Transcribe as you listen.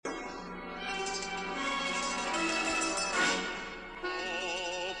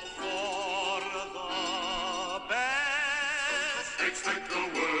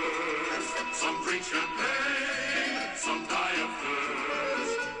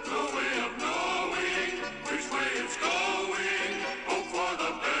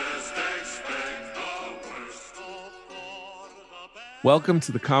Welcome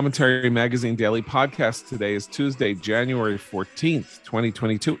to the Commentary Magazine Daily Podcast. Today is Tuesday, January 14th,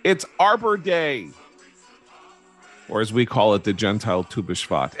 2022. It's Arbor Day, or as we call it, the Gentile Tu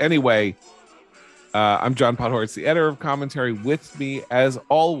B'Shvat. Anyway, I'm John Podhoretz, the editor of Commentary. With me, as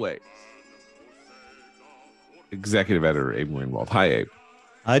always, executive editor Abe Greenwald. Hi, Abe.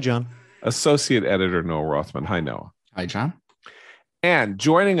 Hi, John. Associate editor Noah Rothman. Hi, Noah. Hi, John. And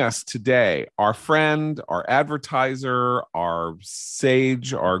joining us today, our friend, our advertiser, our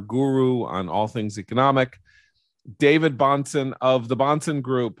sage, our guru on all things economic, David Bahnsen of the Bahnsen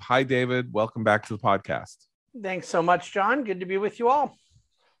Group. Hi, David. Welcome back to the podcast. Thanks so much, John. Good to be with you all.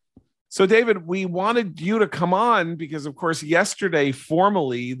 So, David, we wanted you to come on because, of course, yesterday,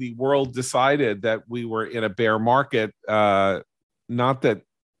 formally, the world decided that we were in a bear market. Not that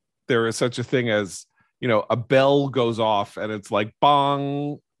there is such a thing as, you know, a bell goes off and it's like,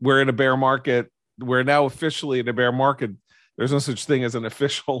 bong, we're in a bear market. We're now officially in a bear market. There's no such thing as an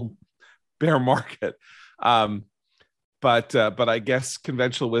official bear market. But I guess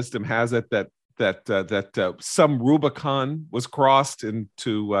conventional wisdom has it that some Rubicon was crossed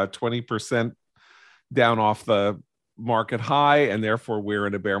into 20% down off the market high, and therefore we're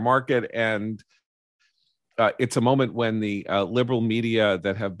in a bear market. And it's a moment when the liberal media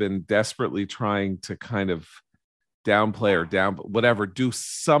that have been desperately trying to kind of downplay or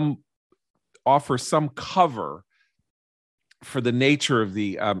offer some cover for the nature of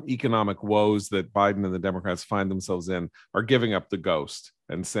the economic woes that Biden and the Democrats find themselves in, are giving up the ghost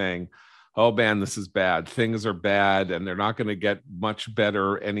and saying, oh man, this is bad. Things are bad and they're not going to get much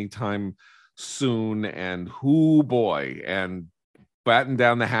better anytime soon. And whoo boy, and batten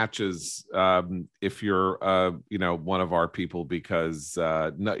down the hatches if you're one of our people, because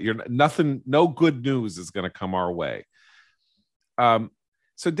no good news is going to come our way.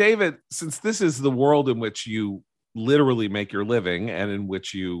 So David, since this is the world in which you literally make your living and in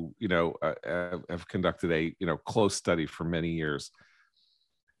which you have conducted a close study for many years,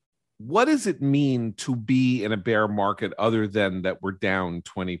 what does it mean to be in a bear market other than that we're down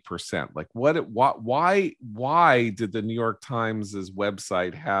 20%? Like why did the New York Times'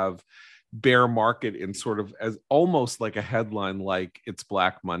 website have bear market in sort of as almost like a headline, like it's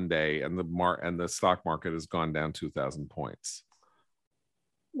Black Monday and the stock market has gone down 2,000 points?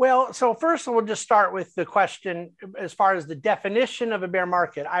 Well, so first we'll just start with the question as far as the definition of a bear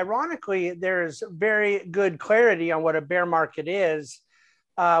market. Ironically, there's very good clarity on what a bear market is.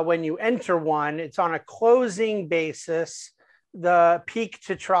 When you enter one, it's on a closing basis, the peak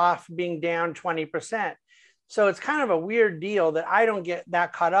to trough being down 20%. So it's kind of a weird deal that I don't get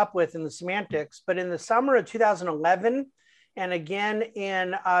that caught up with in the semantics. But in the summer of 2011, and again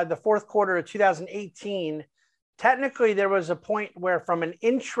in the fourth quarter of 2018, technically there was a point where from an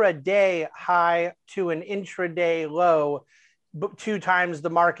intraday high to an intraday low, 2 times the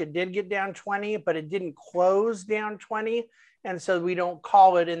market did get down 20, but it didn't close down 20. And so we don't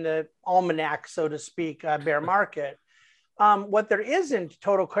call it in the almanac, so to speak, a bear market. What there isn't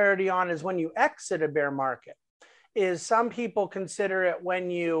total clarity on is when you exit a bear market. Is some people consider it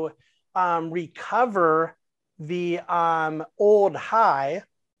when you recover the old high,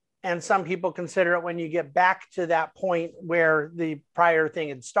 and some people consider it when you get back to that point where the prior thing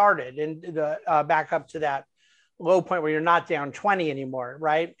had started and back up to that low point where you're not down 20 anymore,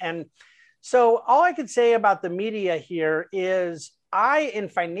 right? And so all I could say about the media here is in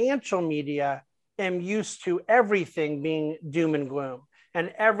financial media, am used to everything being doom and gloom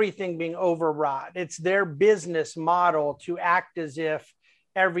and everything being overwrought. It's their business model to act as if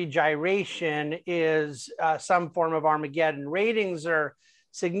every gyration is some form of Armageddon. Ratings are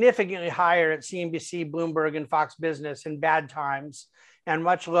significantly higher at CNBC, Bloomberg, and Fox Business in bad times and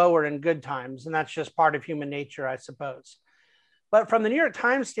much lower in good times. And that's just part of human nature, I suppose. But from the New York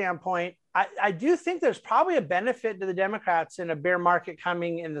Times standpoint, I do think there's probably a benefit to the Democrats in a bear market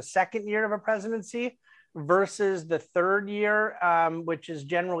coming in the second year of a presidency versus the third year, which is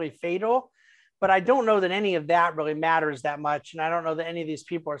generally fatal. But I don't know that any of that really matters that much. And I don't know that any of these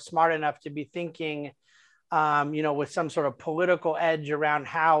people are smart enough to be thinking, with some sort of political edge around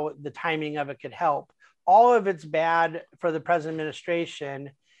how the timing of it could help. All of it's bad for the present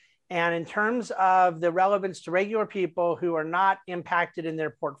administration. And in terms of the relevance to regular people who are not impacted in their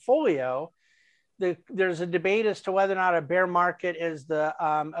portfolio, there's a debate as to whether or not a bear market is the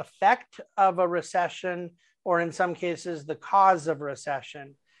effect of a recession, or in some cases, the cause of a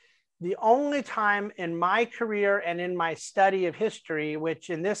recession. The only time in my career and in my study of history, which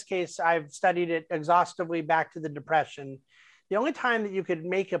in this case, I've studied it exhaustively back to the Depression, the only time that you could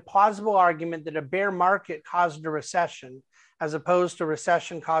make a plausible argument that a bear market caused a recession, as opposed to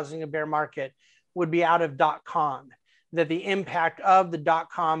recession causing a bear market, would be out of .com. that the impact of the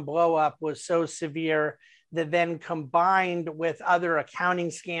dot-com blow up was so severe that then combined with other accounting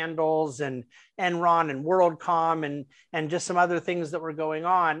scandals and Enron and WorldCom and just some other things that were going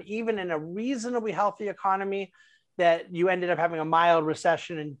on, even in a reasonably healthy economy, that you ended up having a mild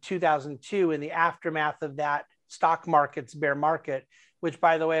recession in 2002 in the aftermath of that stock market's bear market, which,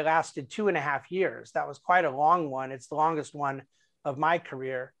 by the way, lasted 2.5 years. That was quite a long one. It's the longest one of my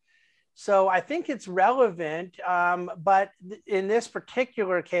career. So I think it's relevant. But in this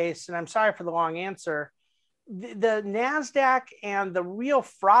particular case, and I'm sorry for the long answer, the NASDAQ and the real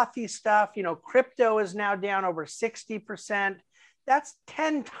frothy stuff, crypto is now down over 60%. That's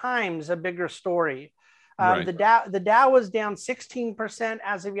 10 times a bigger story. Right. The Dow was down 16%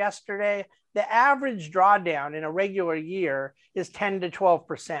 as of yesterday. The average drawdown in a regular year is 10 to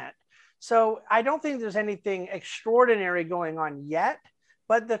 12%. So I don't think there's anything extraordinary going on yet.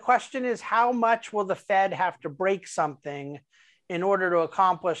 But the question is, how much will the Fed have to break something in order to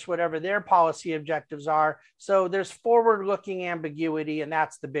accomplish whatever their policy objectives are? So there's forward-looking ambiguity, and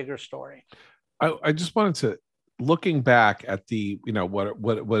that's the bigger story. I just wanted to, looking back at the,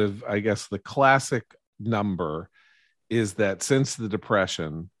 what I guess the classic number is that since the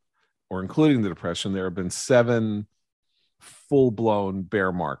Depression, or including the Depression, there have been 7 full-blown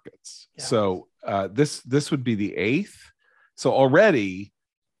bear markets. Yeah. So this would be the 8th. So already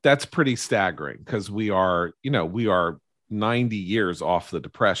that's pretty staggering, because we are 90 years off the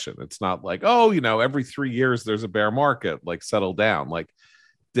Depression. It's not like, every 3 years there's a bear market, like settle down. Like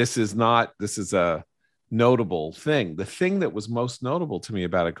this is a notable thing. The thing that was most notable to me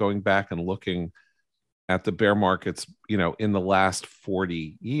about it, going back and looking at the bear markets, in the last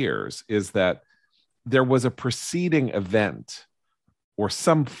 40 years, is that there was a preceding event or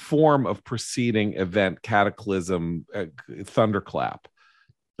some form of preceding event, cataclysm, thunderclap,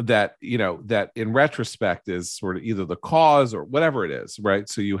 that in retrospect is sort of either the cause or whatever it is, right?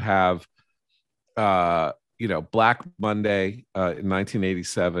 So you have, Black Monday in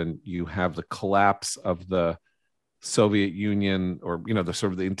 1987. You have the collapse of the Soviet Union, or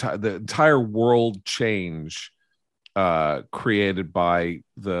the entire world change created by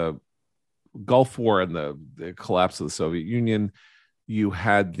the Gulf War and the collapse of the Soviet Union. You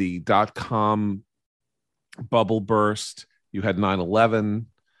had the dot-com bubble burst. You had 9/11.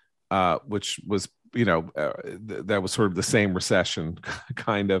 Which was, that was sort of the same recession,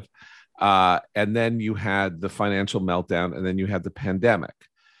 kind of. And then you had the financial meltdown, and then you had the pandemic.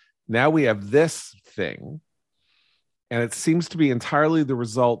 Now we have this thing, and it seems to be entirely the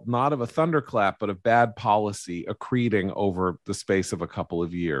result, not of a thunderclap, but of bad policy accreting over the space of a couple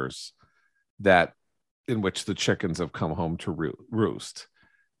of years, in which the chickens have come home to roost.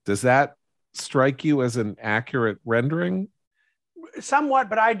 Does that strike you as an accurate rendering? Somewhat,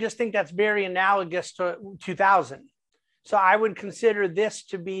 but I just think that's very analogous to 2000. So I would consider this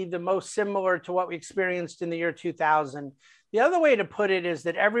to be the most similar to what we experienced in the year 2000. The other way to put it is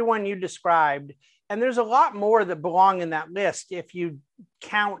that everyone you described, and there's a lot more that belong in that list if you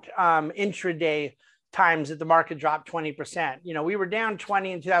count intraday times that the market dropped 20%. We were down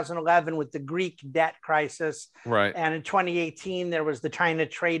 20 in 2011 with the Greek debt crisis. Right. And in 2018, there was the China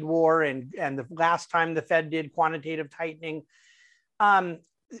trade war, and the last time the Fed did quantitative tightening.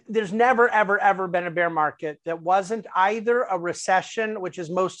 There's never, ever, ever been a bear market that wasn't either a recession, which is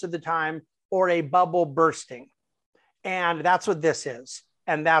most of the time, or a bubble bursting. And that's what this is.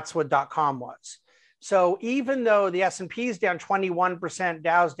 And that's what .com was. So even though the S&P is down 21%,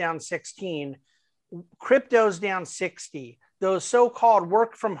 Dow's down 16, crypto's down 60, those so-called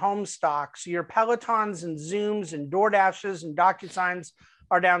work from home stocks, your Pelotons and Zooms and DoorDashes and DocuSigns,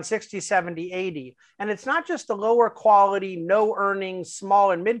 are down 60, 70, 80. And it's not just the lower quality, no earnings,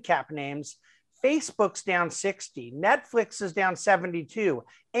 small and mid cap names. Facebook's down 60, Netflix is down 72,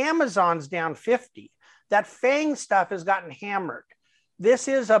 Amazon's down 50. That FANG stuff has gotten hammered. This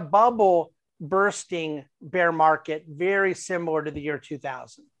is a bubble bursting bear market, very similar to the year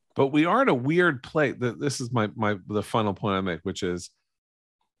 2000. But we are in a weird place. This is the final point I make, which is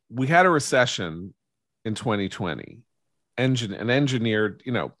we had a recession in 2020. An engineered,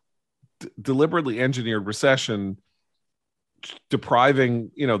 deliberately engineered recession,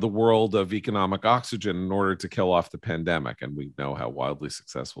 depriving, the world of economic oxygen in order to kill off the pandemic. And we know how wildly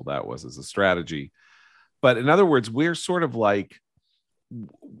successful that was as a strategy. But in other words, we're sort of like,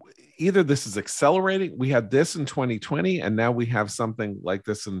 either this is accelerating. We had this in 2020, and now we have something like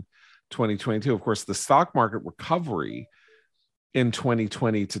this in 2022. Of course, the stock market recovery in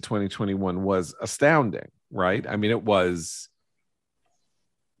 2020 to 2021 was astounding, right? I mean,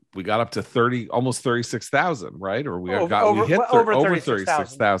 we got up to almost 36,000, right? Or we hit over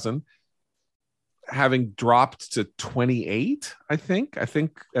 36,000. having dropped to 28, I think at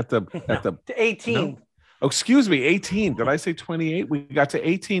the to 18. No? Oh, excuse me, 18. Did I say 28? We got to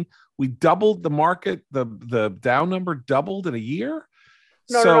 18. We doubled the market. The Dow number doubled in a year.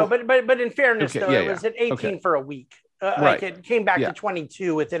 No. But in fairness, okay, though, it was at 18 for a week. Right. Like it came back to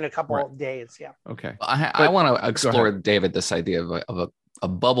 22 within a couple of days. Yeah. Okay. I want to explore, David, this idea of a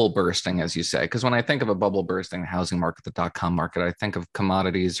bubble bursting, as you say, because when I think of a bubble bursting, the housing market, the dot-com market, I think of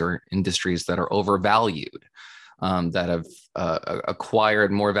commodities or industries that are overvalued, that have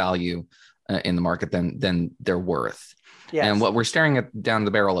acquired more value in the market than they're worth. Yes. And what we're staring at down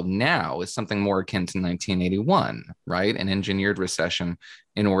the barrel of now is something more akin to 1981, right? An engineered recession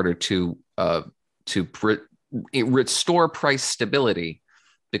in order to restore price stability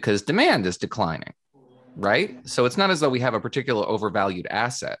because demand is declining, right? So it's not as though we have a particular overvalued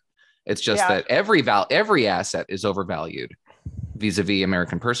asset. It's just that every asset is overvalued vis-a-vis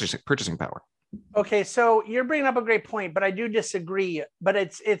American purchasing power. Okay, so you're bringing up a great point, but I do disagree. But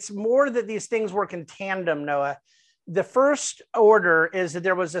it's more that these things work in tandem, Noah. The first order is that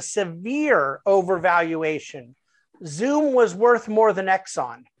there was a severe overvaluation. Zoom was worth more than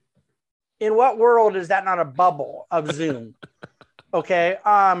Exxon. In what world is that not a bubble of Zoom? Okay.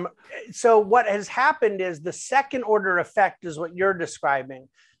 So what has happened is the second order effect is what you're describing.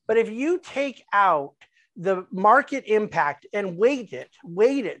 But if you take out the market impact and weight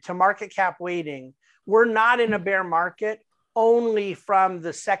it to market cap weighting, we're not in a bear market only from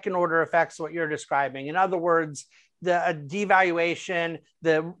the second order effects, what you're describing. In other words, the devaluation,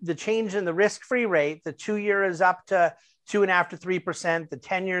 the change in the risk-free rate, the 2-year is up to 2.5 to 3%, the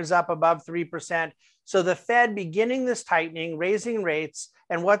 10 years up above 3%. So the Fed beginning this tightening, raising rates,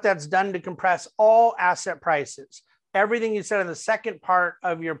 and what that's done to compress all asset prices. Everything you said in the second part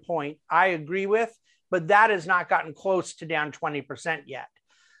of your point, I agree with, but that has not gotten close to down 20% yet.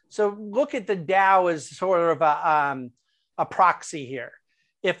 So look at the Dow as sort of a proxy here.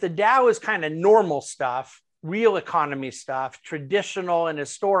 If the Dow is kind of normal stuff, real economy stuff, traditional and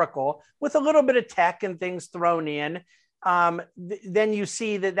historical, with a little bit of tech and things thrown in, then you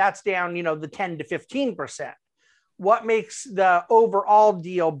see that that's down, the 10 to 15%. What makes the overall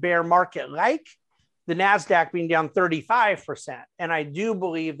deal bear market like? The NASDAQ being down 35%. And I do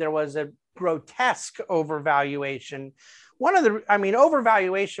believe there was a grotesque overvaluation.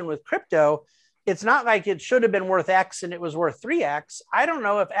 Overvaluation with crypto, it's not like it should have been worth X and it was worth 3X. I don't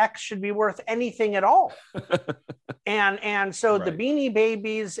know if X should be worth anything at all. and so the Beanie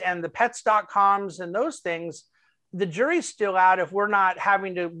Babies and the Pets.coms and those things, the jury's still out if we're not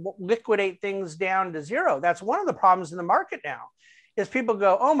having to liquidate things down to zero. That's one of the problems in the market now is people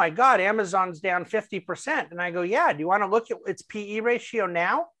go, oh my God, Amazon's down 50%. And I go, yeah, do you want to look at its PE ratio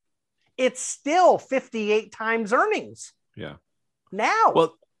now? It's still 58 times earnings. Yeah. Now.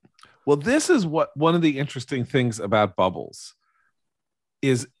 Well, this is what one of the interesting things about bubbles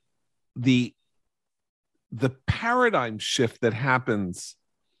is the paradigm shift that happens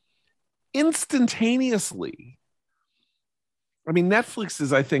instantaneously. I mean, Netflix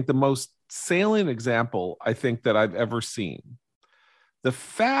is, I think, the most salient example I think that I've ever seen. The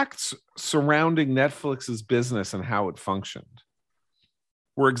facts surrounding Netflix's business and how it functioned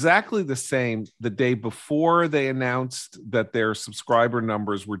were exactly the same the day before they announced that their subscriber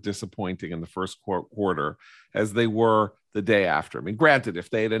numbers were disappointing in the first quarter as they were the day after. I mean, granted, if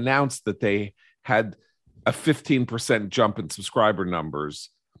they had announced that they had a 15% jump in subscriber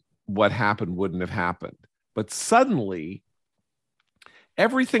numbers, what happened wouldn't have happened. But suddenly,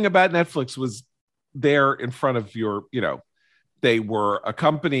 everything about Netflix was there in front of your, they were a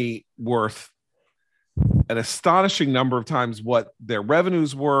company worth an astonishing number of times what their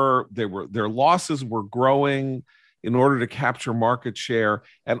revenues were. Their losses were growing in order to capture market share.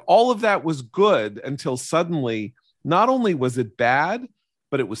 And all of that was good until suddenly, not only was it bad,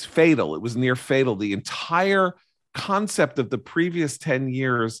 but it was fatal. It was near fatal. The entire concept of the previous 10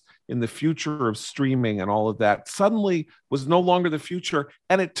 years in the future of streaming and all of that suddenly was no longer the future.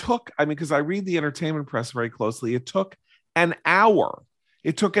 And it took, because I read the entertainment press very closely, it took an hour.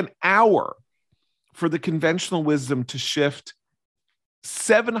 It took an hour for the conventional wisdom to shift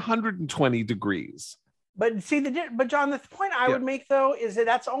 720 degrees. But see, but John, the point I would make, though, is that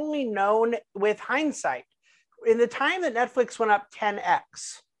that's only known with hindsight. In the time that Netflix went up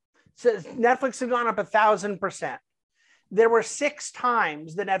 10x, so Netflix had gone up 1,000%. There were 6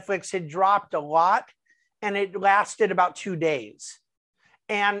 times that Netflix had dropped a lot, and it lasted about 2 days.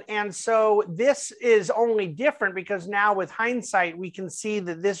 And so this is only different because now with hindsight, we can see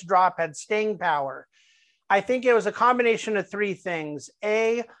that this drop had staying power. I think it was a combination of 3 things.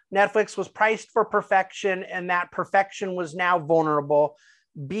 A, Netflix was priced for perfection, and that perfection was now vulnerable.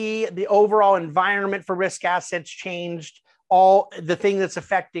 B, the overall environment for risk assets changed. All the thing that's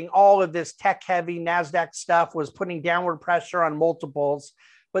affecting all of this tech heavy NASDAQ stuff was putting downward pressure on multiples.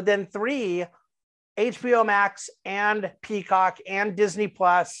 But then 3, HBO Max and Peacock and Disney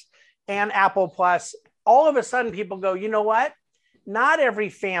Plus and Apple Plus, all of a sudden people go, you know what? Not every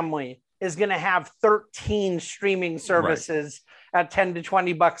family is going to have 13 streaming services at 10 to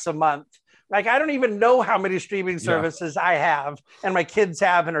 20 bucks a month. Like, I don't even know how many streaming services I have and my kids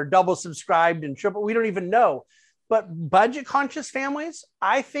have and are double subscribed and triple. We don't even know. But budget conscious families,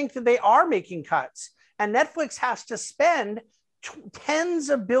 I think that they are making cuts, and Netflix has to spend tens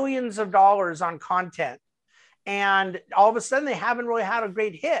of billions of dollars on content. And all of a sudden they haven't really had a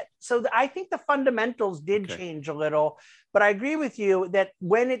great hit. So I think the fundamentals did change a little, but I agree with you that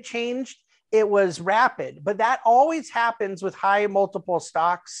when it changed, it was rapid. But that always happens with high multiple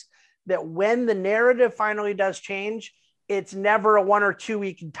stocks, that when the narrative finally does change, it's never a 1 or 2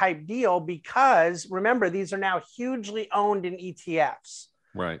 week type deal, because remember, these are now hugely owned in ETFs.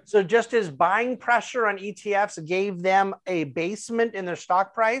 Right. So just as buying pressure on ETFs gave them a basement in their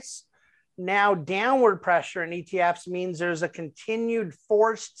stock price, now downward pressure in ETFs means there's a continued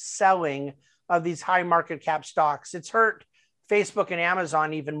forced selling of these high market cap stocks. It's hurt Facebook and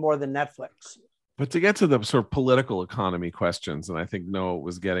Amazon even more than Netflix. But to get to the sort of political economy questions, and I think Noah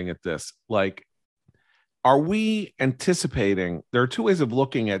was getting at this, like, are we anticipating, there are 2 ways of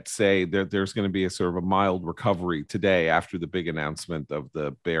looking at, say, that there's going to be a sort of a mild recovery today after the big announcement of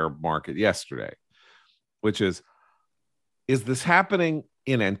the bear market yesterday, which is this happening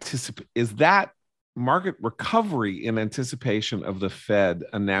in is that market recovery in anticipation of the Fed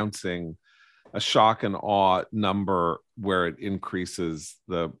announcing a shock and awe number where it increases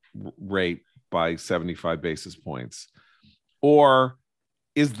the rate by 75 basis points? Or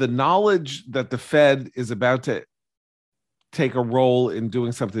is the knowledge that the Fed is about to take a role in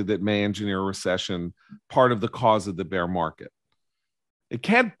doing something that may engineer a recession part of the cause of the bear market? It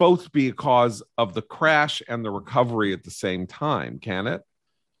can't both be a cause of the crash and the recovery at the same time, can it?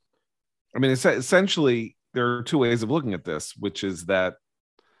 I mean, it's essentially, there are 2 ways of looking at this, which is that,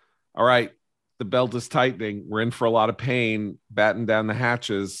 all right, the belt is tightening, we're in for a lot of pain, batten down the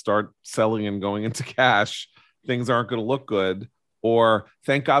hatches, start selling and going into cash, things aren't going to look good. Or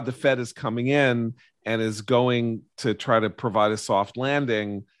thank God the Fed is coming in and is going to try to provide a soft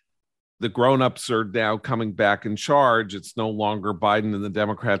landing. The grown-ups are now coming back in charge. It's no longer Biden and the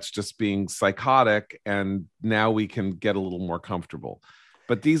Democrats just being psychotic, and now we can get a little more comfortable.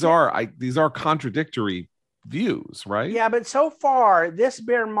 But these are contradictory views, right? Yeah, but so far, this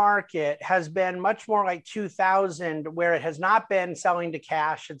bear market has been much more like 2000, where it has not been selling to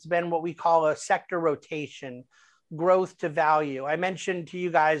cash. It's been what we call a sector rotation, growth to value. I mentioned to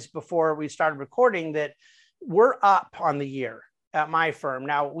you guys before we started recording that we're up on the year at my firm.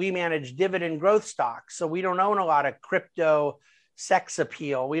 Now, we manage dividend growth stocks, so we don't own a lot of crypto sex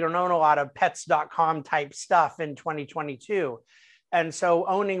appeal. We don't own a lot of pets.com type stuff in 2022. And so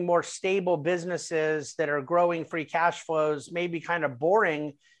owning more stable businesses that are growing free cash flows may be kind of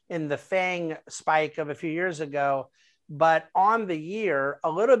boring in the FANG spike of a few years ago. But on the year, a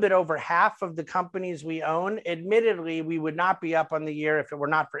little bit over half of the companies we own, admittedly, we would not be up on the year if it were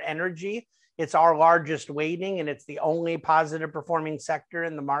not for energy. It's our largest weighting, and it's the only positive performing sector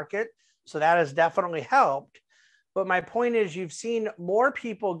in the market. So that has definitely helped. But my point is, you've seen more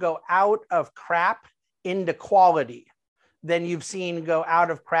people go out of crap into quality than you've seen go out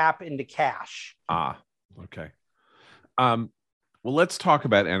of crap into cash. Okay. Well, let's talk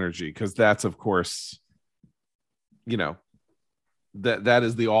about energy, because that's, of course, that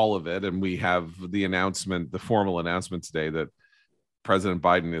is the all of it. And we have the announcement, the formal announcement today that President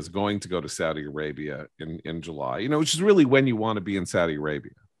Biden is going to go to Saudi Arabia in July, which is really when you want to be in Saudi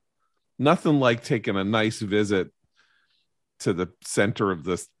Arabia. Nothing like taking a nice visit to the center of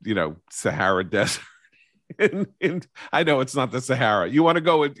the, Sahara Desert. And I know it's not the Sahara. You want to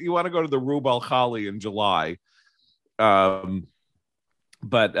go to the Rub al Khali in July. But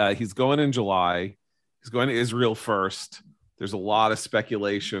he's going in July. He's going to Israel first. There's a lot of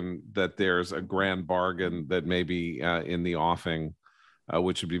speculation that there's a grand bargain that may be in the offing,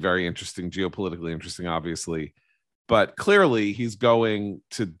 which would be very interesting, geopolitically interesting, obviously. But clearly, he's going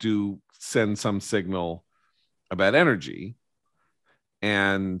to send some signal about energy.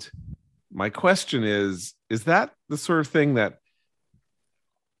 And my question is that the sort of thing that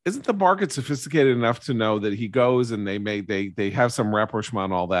isn't the market sophisticated enough to know that he goes and they have some rapprochement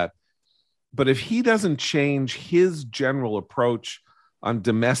and all that? But if he doesn't change his general approach on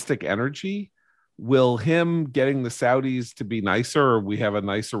domestic energy, will him getting the Saudis to be nicer, or we have a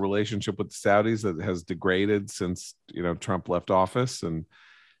nicer relationship with the Saudis that has degraded since, Trump left office? And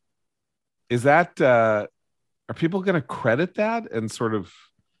is that, are people going to credit that and sort of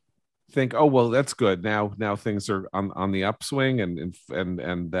think, oh, well, that's good. Now things are on the upswing,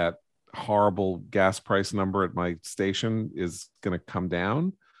 and that horrible gas price number at my station is going to come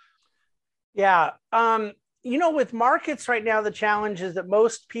down? Yeah. With markets right now, the challenge is that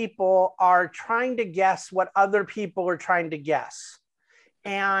most people are trying to guess what other people are trying to guess.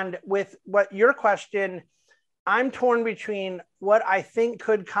 And with what your question, I'm torn between what I think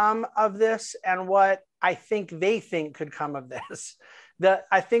could come of this and what I think they think could come of this.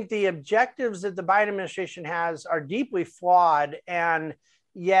 I think the objectives that the Biden administration has are deeply flawed, and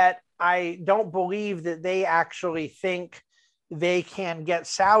yet I don't believe that they actually think they can get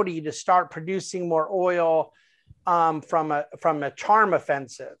Saudi to start producing more oil from a charm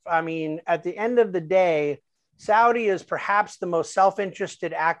offensive. I mean, at the end of the day, Saudi is perhaps the most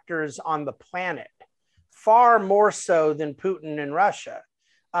self-interested actors on the planet, far more so than Putin and Russia,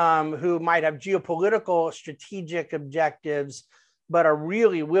 who might have geopolitical strategic objectives, but are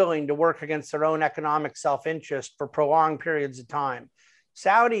really willing to work against their own economic self-interest for prolonged periods of time.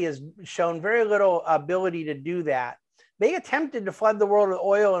 Saudi has shown very little ability to do that. They attempted to flood the world with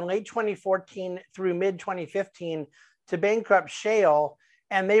oil in late 2014 through mid 2015 to bankrupt shale.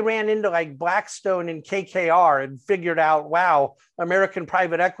 And they ran into like Blackstone and KKR and figured out, wow, American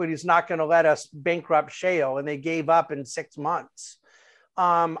private equity is not going to let us bankrupt shale. And they gave up in 6 months.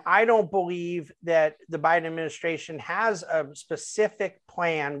 I don't believe that the Biden administration has a specific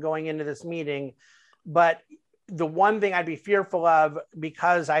plan going into this meeting, but the one thing I'd be fearful of,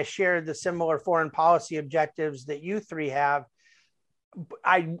 because I share the similar foreign policy objectives that you three have,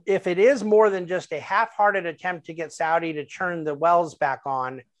 if it is more than just a half-hearted attempt to get Saudi to turn the wells back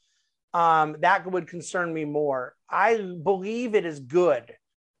on, that would concern me more. I believe it is good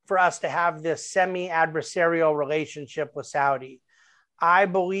for us to have this semi-adversarial relationship with Saudi. I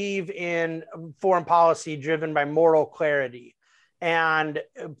believe in foreign policy driven by moral clarity. And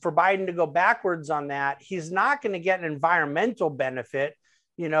for Biden to go backwards on that, he's not going to get an environmental benefit.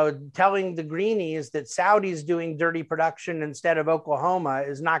 Telling the greenies that Saudi's doing dirty production instead of Oklahoma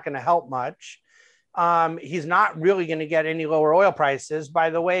is not going to help much. He's not really going to get any lower oil prices.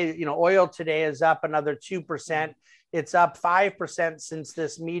 By the way, oil today is up another 2%. It's up 5% since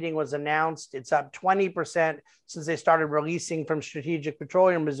this meeting was announced. It's up 20% since they started releasing from strategic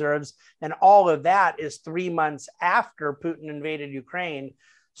petroleum reserves. And all of that is 3 months after Putin invaded Ukraine.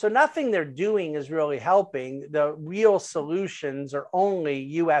 So nothing they're doing is really helping. The real solutions are only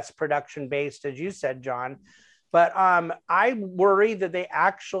U.S. production based, as you said, John. But I worry that they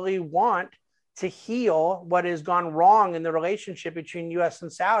actually want to heal what has gone wrong in the relationship between U.S.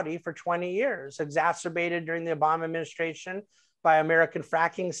 and Saudi for 20 years, exacerbated during the Obama administration by American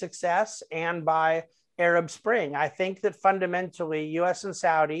fracking success and by Arab Spring. I think that fundamentally U.S. and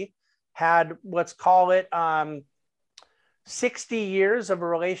Saudi had, let's call it 60 years of a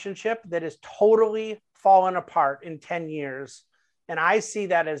relationship that has totally fallen apart in 10 years. And I see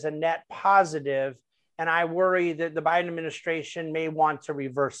that as a net positive. And I worry that the Biden administration may want to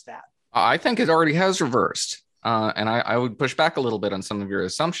reverse that. I think it already has reversed. And I would push back a little bit on some of your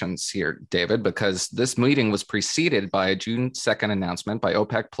assumptions here, David, because this meeting was preceded by a June 2nd announcement by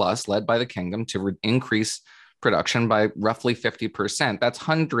OPEC Plus, led by the kingdom, to increase production by roughly 50%. That's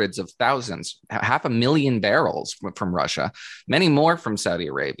hundreds of thousands, 500,000 barrels from Russia, many more from Saudi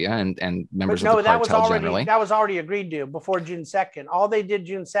Arabia and members of the cartel generally. That was already agreed to before June 2nd. All they did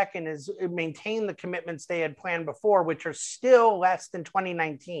June 2nd is maintain the commitments they had planned before, which are still less than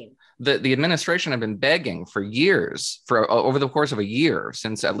 2019. The administration had been begging for years, for over the course of a year,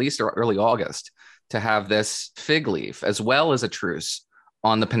 since at least early August, to have this fig leaf as well as a truce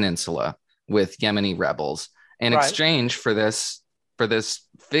on the peninsula with Yemeni rebels. In exchange for this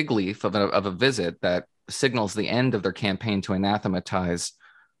fig leaf of a visit that signals the end of their campaign to anathematize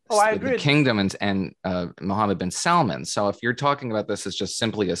the kingdom and Mohammed bin Salman. So if you're talking about this as just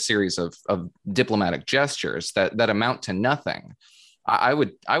simply a series of diplomatic gestures that amount to nothing, I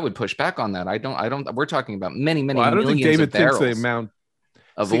would push back on that. I don't. We're talking about many millions of barrels. Thinks they amount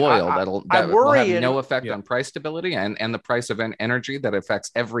of oil that will have no effect on price stability and the price of energy that affects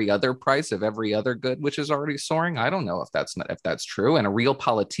every other price of every other good, which is already soaring. I don't know if that's true. And a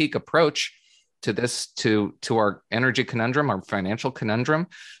realpolitik approach to this, to our energy conundrum, our financial conundrum,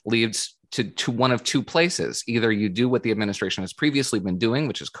 leads to one of two places. Either you do what the administration has previously been doing,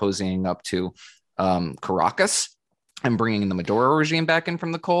 which is cozying up to Caracas and bringing the Maduro regime back in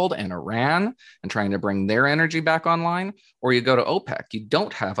from the cold, and Iran, and trying to bring their energy back online, or you go to OPEC. You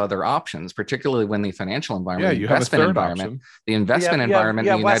don't have other options, particularly when the financial environment, the investment environment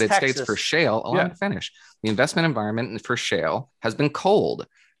in the United States for shale, allow me to finish. The investment environment for shale has been cold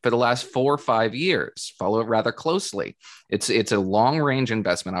for the last 4 or 5 years. Follow it rather closely. It's a long-range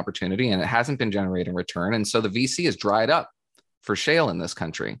investment opportunity, and it hasn't been generating return. And so the VC is dried up for shale in this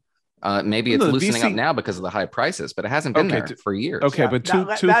country. Maybe it's loosening up now because of the high prices, but it hasn't been there for years. Okay, but two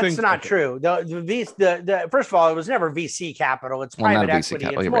that's things. That's not true. The first of all, it was never VC capital. It's private equity.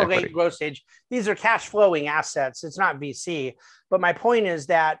 It's more late growth stage. These are cash flowing assets. It's not VC. But my point is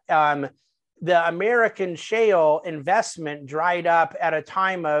that the American shale investment dried up at a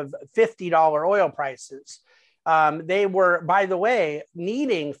time of $50 oil prices. They were, by the way,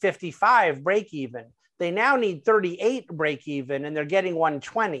 needing 55 break even. They now need 38 break even, and they're getting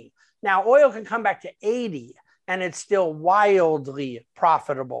 120. Now, oil can come back to 80, and it's still wildly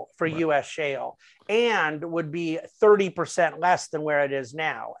profitable for U.S. shale, and would be 30% less than where it is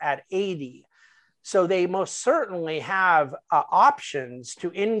now at 80. So they most certainly have options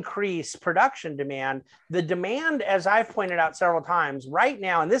to increase production demand. The demand, as I've pointed out several times, right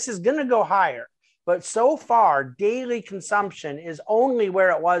now, and this is going to go higher, but so far, daily consumption is only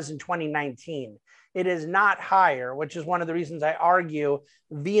where it was in 2019. It is not higher, which is one of the reasons I argue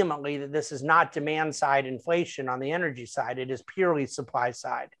vehemently that this is not demand side inflation on the energy side. It is purely supply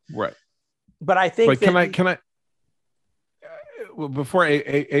side. Right. But I think can I before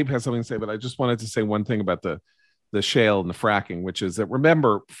Abe has something to say, but I just wanted to say one thing about the shale and the fracking, which is that,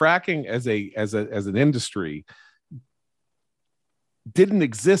 remember, fracking as an industry didn't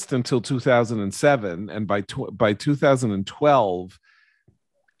exist until 2007, and by 2012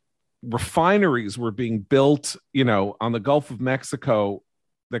 refineries were being built, on the Gulf of Mexico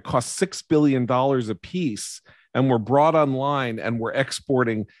that cost $6 billion a piece, and were brought online and were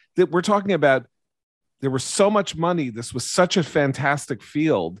exporting. That we're talking about, there was so much money. This was such a fantastic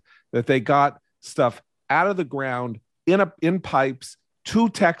field that they got stuff out of the ground in pipes to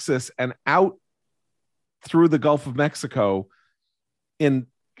Texas and out through the Gulf of Mexico in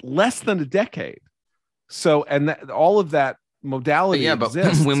less than a decade. So, and all of that modality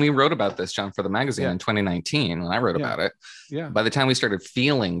exists. But when we wrote about this, John, for the magazine in 2019, when I wrote about it, by the time we started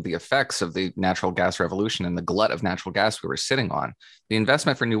feeling the effects of the natural gas revolution and the glut of natural gas we were sitting on, the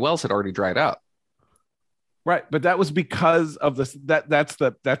investment for new wells had already dried up. Right, but that was because of this. That's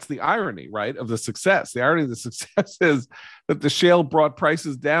the irony, right, of the success. The irony of the success is that the shale brought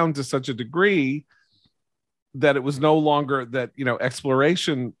prices down to such a degree that it was no longer that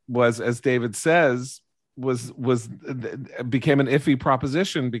exploration was, as David says, became an iffy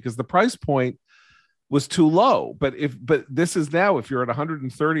proposition because the price point was too low. But this is now, if you're at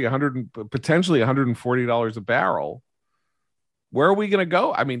 130, 100, potentially $140 a barrel, where are we going to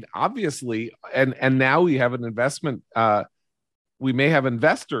go? I mean, obviously, and now we have an investment. We may have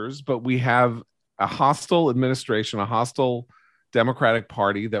investors, but we have a hostile administration, a hostile Democratic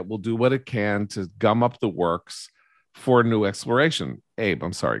Party that will do what it can to gum up the works for new exploration. Abe,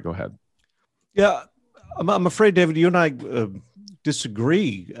 I'm sorry, go ahead. Yeah, I'm afraid, David, you and I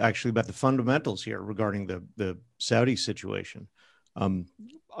disagree actually about the fundamentals here regarding the Saudi situation.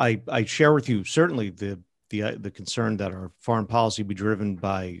 I share with you certainly the concern that our foreign policy be driven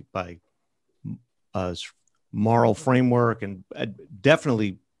by moral framework, and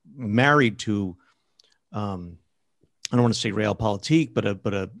definitely married to I don't want to say realpolitik, but a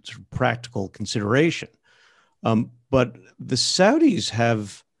sort of practical consideration. But the Saudis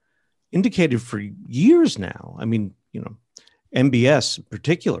have indicated for years now, I mean, MBS in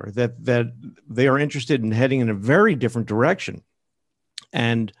particular, that they are interested in heading in a very different direction.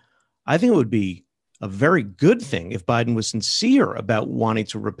 And I think it would be a very good thing if Biden was sincere about wanting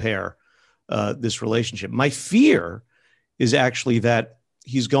to repair this relationship. My fear is actually that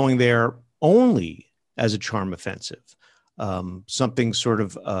he's going there only as a charm offensive, something sort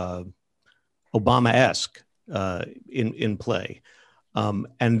of Obama-esque in play.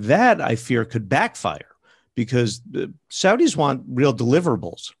 And that, I fear, could backfire because the Saudis want real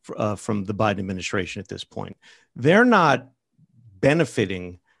deliverables from the Biden administration at this point. They're not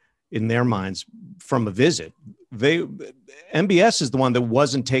benefiting in their minds from a visit. MBS is the one that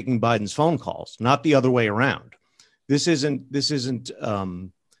wasn't taking Biden's phone calls, not the other way around. This is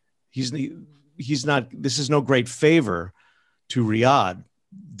no great favor to Riyadh,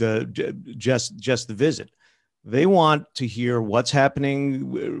 just the visit. They want to hear what's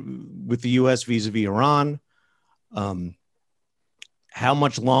happening with the U.S. vis-a-vis Iran, how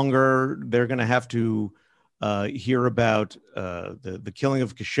much longer they're going to have to hear about the killing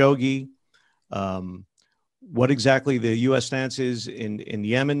of Khashoggi, what exactly the U.S. stance is in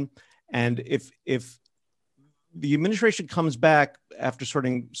Yemen, and if the administration comes back after sort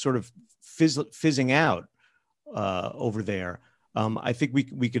of fizzing out over there, I think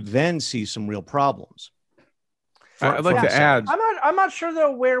we could then see some real problems. I'd like to add. I'm not sure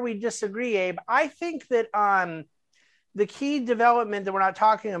though where we disagree, Abe. I think that the key development that we're not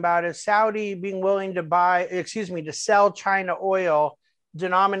talking about is Saudi being willing to sell China oil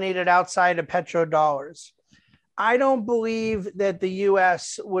denominated outside of petrodollars. I don't believe that the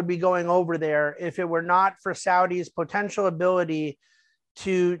U.S. would be going over there if it were not for Saudi's potential ability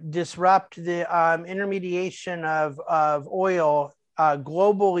to disrupt the intermediation of oil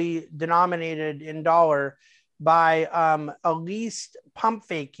globally denominated in dollar by at least pump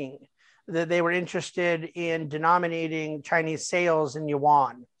faking that they were interested in denominating Chinese sales in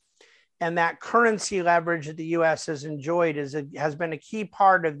yuan. And that currency leverage that the U.S. has enjoyed has been a key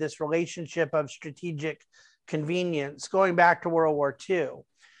part of this relationship of strategic convenience going back to World War II.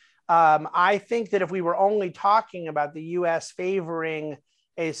 I think that if we were only talking about the U.S. favoring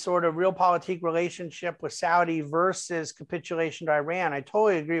a sort of realpolitik relationship with Saudi versus capitulation to Iran, I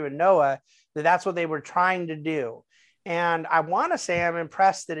totally agree with Noah that that's what they were trying to do. And I want to say I'm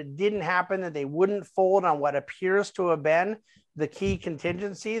impressed that it didn't happen, that they wouldn't fold on what appears to have been the key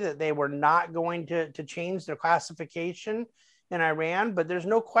contingency, that they were not going to change their classification in Iran. But there's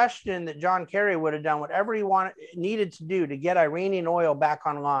no question that John Kerry would have done whatever he needed to do to get Iranian oil back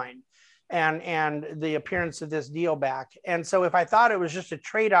online and the appearance of this deal back. And so if I thought it was just a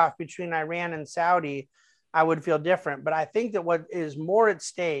trade-off between Iran and Saudi, I would feel different. But I think that what is more at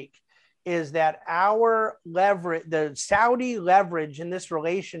stake is that our leverage, the Saudi leverage in this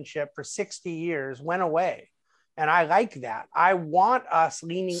relationship for 60 years went away. And I like that. I want us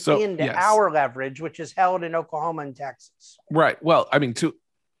leaning into our leverage, which is held in Oklahoma and Texas. Right. Well, I mean, to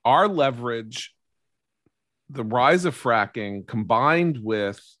our leverage, the rise of fracking combined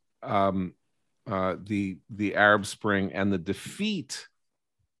with the Arab Spring and the defeat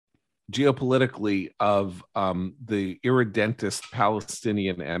geopolitically of the irredentist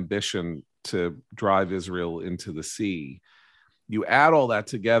Palestinian ambition to drive Israel into the sea. You add all that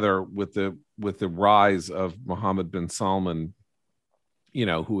together with the rise of Mohammed bin Salman,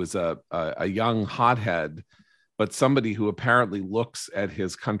 who is a young hothead, but somebody who apparently looks at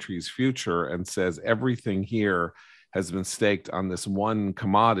his country's future and says everything here has been staked on this one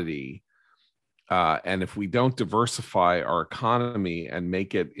commodity. And if we don't diversify our economy and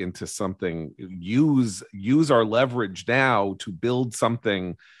make it into something, use our leverage now to build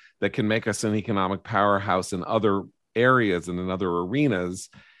something that can make us an economic powerhouse in other areas and in other arenas.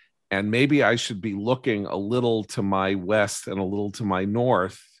 And maybe I should be looking a little to my west and a little to my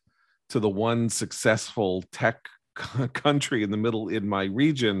north to the one successful tech country in the middle in my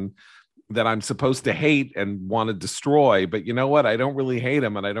region that I'm supposed to hate and want to destroy. But you know what? I don't really hate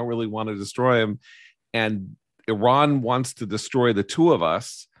him and I don't really want to destroy him. And Iran wants to destroy the two of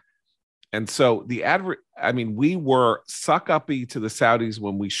us. And so we were suck-uppy to the Saudis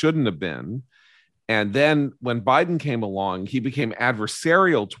when we shouldn't have been. And then when Biden came along, he became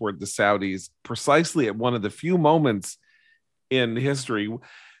adversarial toward the Saudis precisely at one of the few moments in history.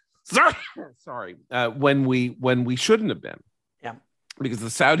 When we shouldn't have been. Yeah. Because the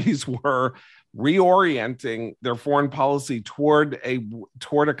Saudis were reorienting their foreign policy toward a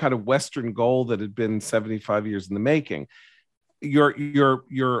kind of Western goal that had been 75 years in the making. Your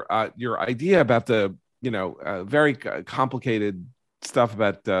idea about the very complicated stuff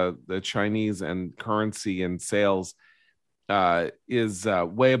about the Chinese and currency and sales is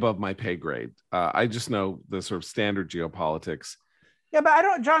way above my pay grade. I just know the sort of standard geopolitics. Yeah, but I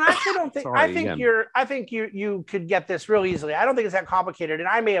don't, John. I actually don't think. I think you could get this real easily. I don't think it's that complicated, and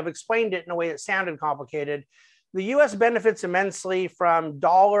I may have explained it in a way that sounded complicated. The U.S. benefits immensely from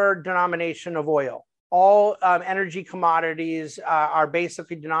dollar denomination of oil. All energy commodities are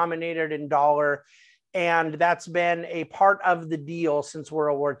basically denominated in dollar, and that's been a part of the deal since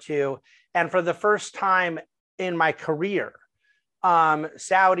World War II. And for the first time in my career,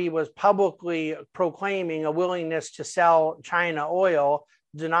 Saudi was publicly proclaiming a willingness to sell China oil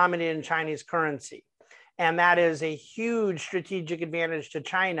denominated in Chinese currency. And that is a huge strategic advantage to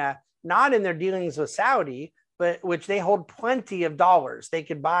China, not in their dealings with Saudi, but which they hold plenty of dollars. They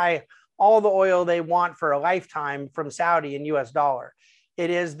could buy all the oil they want for a lifetime from Saudi in US dollar.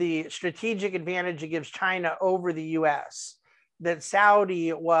 It is the strategic advantage it gives China over the US that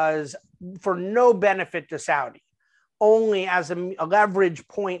Saudi was for no benefit to Saudi, only as a leverage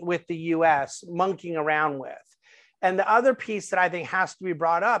point with the US monkeying around with. And the other piece that I think has to be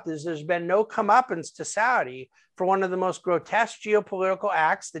brought up is there's been no comeuppance to Saudi for one of the most grotesque geopolitical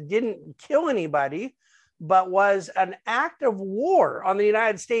acts that didn't kill anybody, but was an act of war on the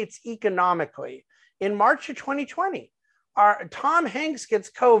United States economically. In March of 2020, Tom Hanks gets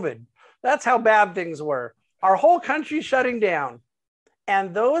COVID. That's how bad things were. Our whole country shutting down.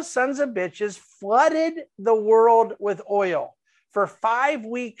 And those sons of bitches flooded the world with oil for 5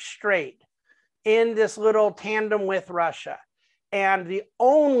 weeks straight in this little tandem with Russia. And the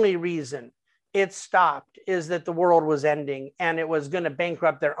only reason it stopped is that the world was ending and it was going to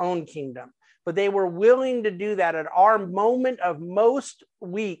bankrupt their own kingdom. But they were willing to do that at our moment of most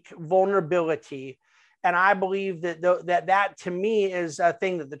weak vulnerability. And I believe that to me is a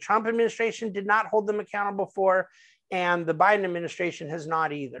thing that the Trump administration did not hold them accountable for, and the Biden administration has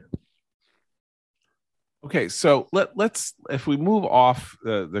not either. Okay, so let's if we move off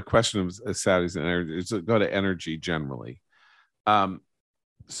the question of Saudis and energy, so go to energy generally.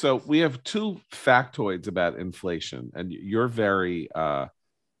 So we have two factoids about inflation, and you're very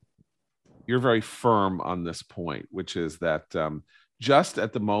firm on this point, which is that just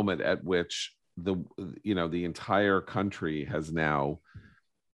at the moment at which the entire country has now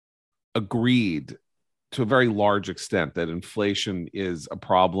agreed to a very large extent that inflation is a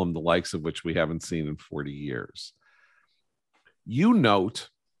problem the likes of which we haven't seen in 40 years. You note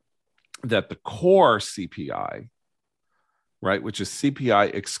that the core CPI, right, which is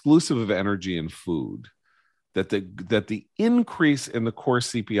CPI exclusive of energy and food, that the increase in the core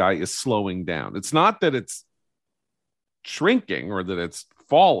CPI is slowing down. It's not that it's shrinking or that it's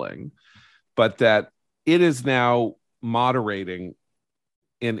falling, but that it is now moderating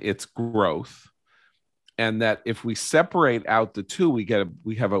in its growth. And that if we separate out the two, we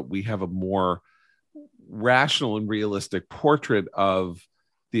have a more rational and realistic portrait of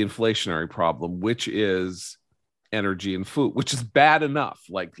the inflationary problem, which is energy and food, which is bad enough.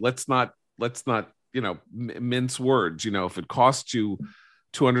 Like, let's not mince words. If it costs you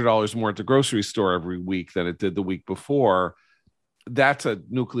 $200 more at the grocery store every week than it did the week before, that's a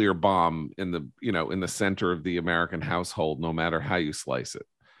nuclear bomb in the center of the American household, no matter how you slice it.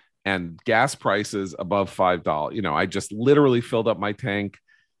 And gas prices above $5. I just literally filled up my tank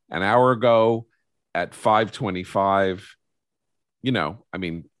an hour ago at $5.25.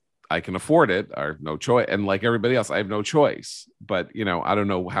 I can afford it. I have no choice. And like everybody else, I have no choice. But, I don't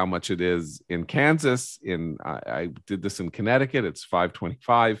know how much it is in Kansas. I did this in Connecticut. It's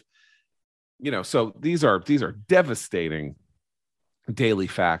 $5.25. So these are devastating daily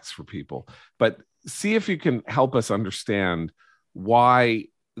facts for people. But see if you can help us understand why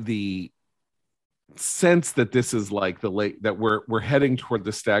the sense that this is like that we're heading toward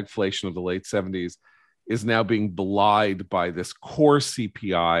the stagflation of the late 70s is now being belied by this core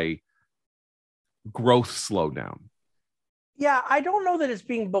CPI growth slowdown. Yeah, I don't know that it's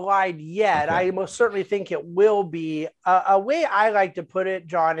being belied yet. Okay. I most certainly think it will be. A way I like to put it,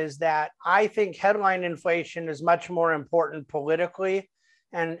 John, is that I think headline inflation is much more important politically,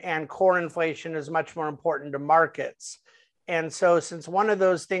 and core inflation is much more important to markets. And so since one of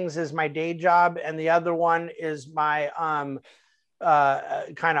those things is my day job and the other one is my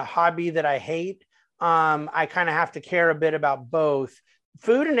kind of hobby that I hate, I kind of have to care a bit about both.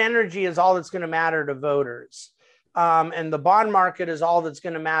 Food and energy is all that's going to matter to voters. And the bond market is all that's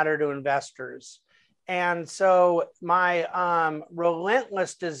going to matter to investors. And so my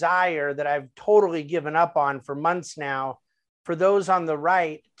relentless desire that I've totally given up on for months now, for those on the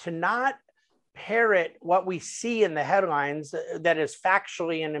right, to not parrot what we see in the headlines that is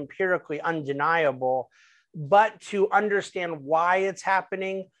factually and empirically undeniable, but to understand why it's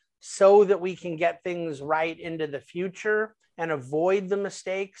happening so that we can get things right into the future and avoid the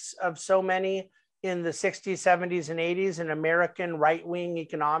mistakes of so many in the 60s, 70s, and 80s in American right-wing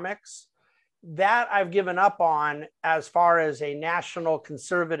economics. That I've given up on as far as a national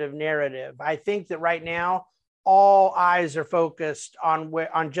conservative narrative. I think that right now, all eyes are focused on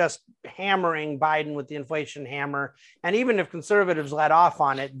just hammering Biden with the inflation hammer. And even if conservatives let off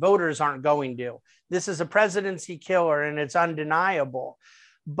on it, voters aren't going to. This is a presidency killer and it's undeniable.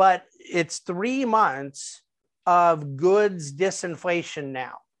 But it's 3 months of goods disinflation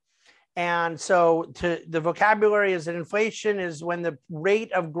now. And so the vocabulary is that inflation is when the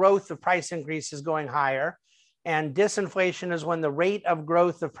rate of growth of price increase is going higher, and disinflation is when the rate of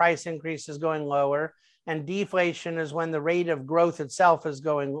growth of price increase is going lower, and deflation is when the rate of growth itself is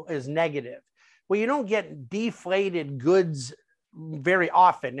negative. Well, you don't get deflated goods very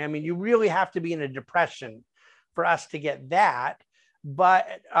often. I mean, you really have to be in a depression for us to get that. But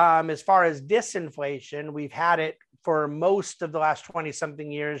as far as disinflation, we've had it for most of the last 20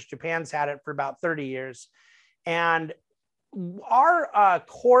 something years. Japan's had it for about 30 years. And our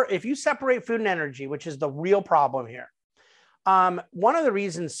core, if you separate food and energy, which is the real problem here, One of the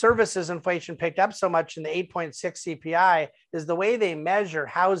reasons services inflation picked up so much in the 8.6 CPI is the way they measure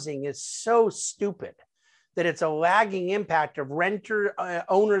housing is so stupid that it's a lagging impact of renter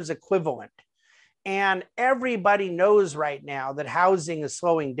owner's equivalent. And everybody knows right now that housing is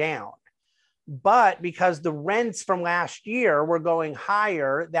slowing down. But because the rents from last year were going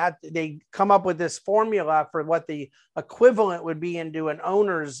higher, that they come up with this formula for what the equivalent would be into an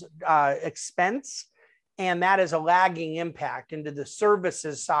owner's expense. And that is a lagging impact into the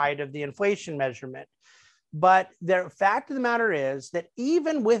services side of the inflation measurement. But the fact of the matter is that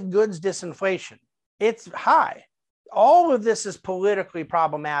even with goods disinflation, it's high. All of this is politically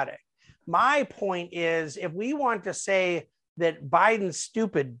problematic. My point is, if we want to say that Biden's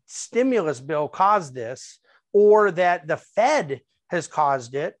stupid stimulus bill caused this, or that the Fed has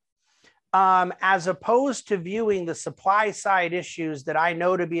caused it, as opposed to viewing the supply side issues that I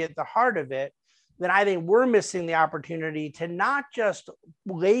know to be at the heart of it, then I think we're missing the opportunity to not just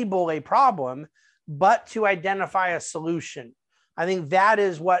label a problem, but to identify a solution. I think that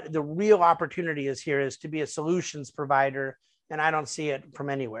is what the real opportunity is here, is to be a solutions provider. And I don't see it from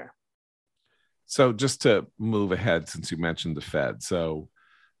anywhere. So just to move ahead, since you mentioned the Fed. So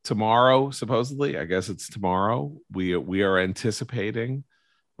tomorrow, supposedly, I guess it's tomorrow, we are anticipating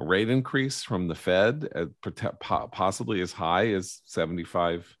a rate increase from the Fed at possibly as high as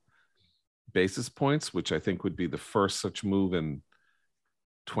 75 basis points, which I think would be the first such move in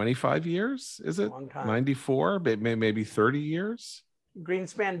 25 years. Is it 94, maybe 30 years?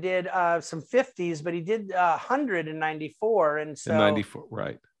 Greenspan did some 50s, but he did 100 in 94. And so in 94,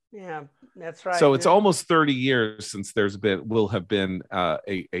 right. Yeah, that's right. So it's almost 30 years since will have been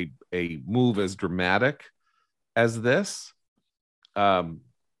a move as dramatic as this.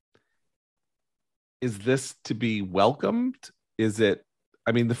 Is this to be welcomed? Is it?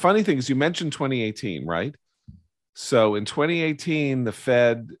 I mean, the funny thing is, you mentioned 2018, right? So in 2018, the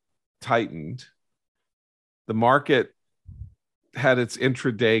Fed tightened. The market had its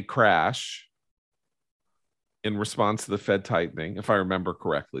intraday crash in response to the Fed tightening, if I remember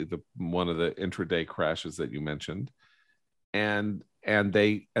correctly, one of the intraday crashes that you mentioned, and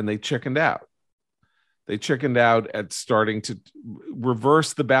they chickened out. They chickened out at starting to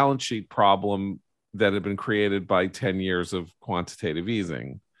reverse the balance sheet problem that had been created by 10 years of quantitative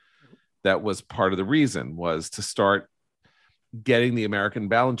easing. That was part of the reason, was to start getting the American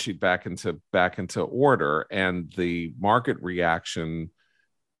balance sheet back into order, and the market reaction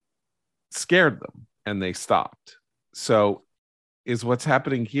scared them and they stopped. So is what's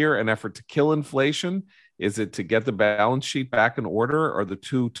happening here an effort to kill inflation? Is it to get the balance sheet back in order? Are the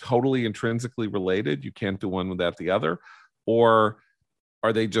two totally intrinsically related? You can't do one without the other. Or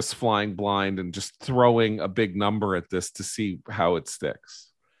are they just flying blind and just throwing a big number at this to see how it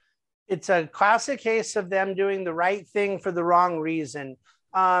sticks? It's a classic case of them doing the right thing for the wrong reason.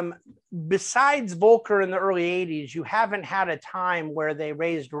 Besides Volcker in the early 80s, you haven't had a time where they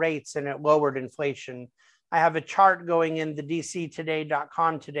raised rates and it lowered inflation. I have a chart going in the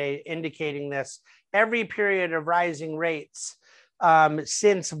dctoday.com today indicating this. Every period of rising rates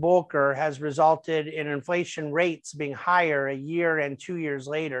since Volcker has resulted in inflation rates being higher a year and 2 years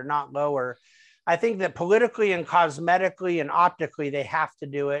later, not lower. I think that politically and cosmetically and optically, they have to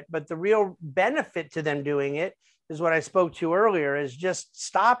do it. But the real benefit to them doing it is what I spoke to earlier, is just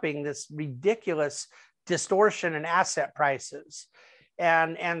stopping this ridiculous distortion in asset prices.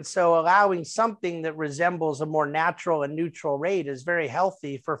 And so allowing something that resembles a more natural and neutral rate is very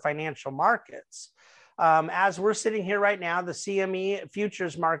healthy for financial markets. As we're sitting here right now, the CME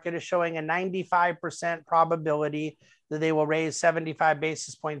futures market is showing a 95% probability that they will raise 75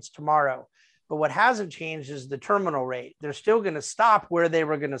 basis points tomorrow. But what hasn't changed is the terminal rate. They're still going to stop where they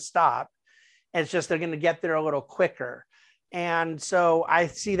were going to stop. It's just they're going to get there a little quicker. And so I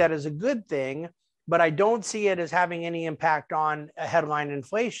see that as a good thing, but I don't see it as having any impact on headline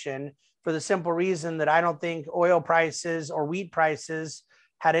inflation, for the simple reason that I don't think oil prices or wheat prices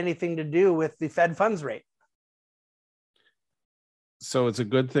had anything to do with the Fed funds rate. So it's a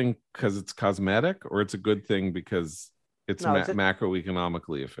good thing because it's cosmetic, or it's a good thing because it's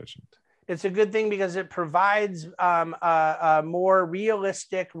macroeconomically efficient? It's a good thing because it provides a more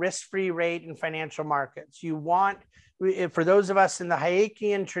realistic risk-free rate in financial markets. You want, for those of us in the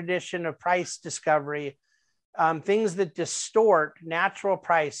Hayekian tradition of price discovery, things that distort natural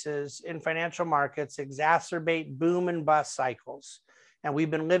prices in financial markets exacerbate boom and bust cycles. And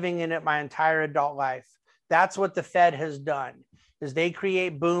we've been living in it my entire adult life. That's what the Fed has done, is they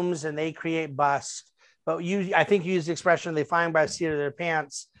create booms and they create busts. But I think you used the expression, they flying by the seat of their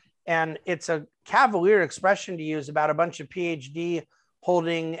pants. And it's a cavalier expression to use about a bunch of PhD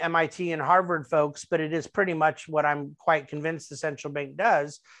holding MIT and Harvard folks, but it is pretty much what I'm quite convinced the central bank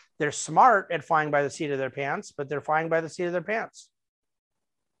does. They're smart at flying by the seat of their pants, but they're flying by the seat of their pants.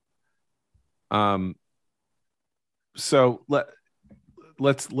 So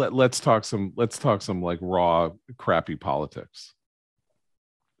let's talk some like raw crappy politics.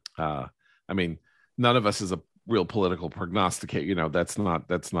 I mean, none of us is a real political prognosticator. You know, that's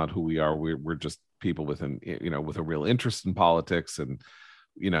not who we are. We're just people with a real interest in politics, and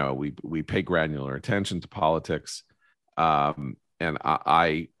we pay granular attention to politics. And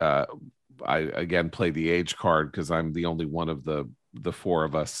I again play the age card because I'm the only one of the four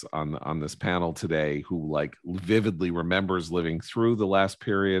of us on this panel today who like vividly remembers living through the last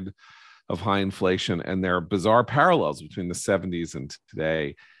period of high inflation. And there are bizarre parallels between the 70s and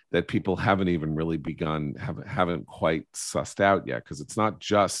today that people haven't even really haven't quite sussed out yet, because it's not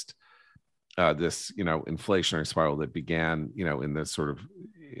just this inflationary spiral that began in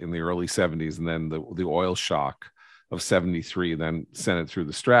the early 70s, and then the oil shock of 73 then sent it through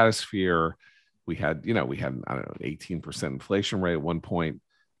the stratosphere. We had I don't know, 18% inflation rate at one point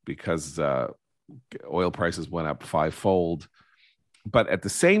because oil prices went up fivefold. But at the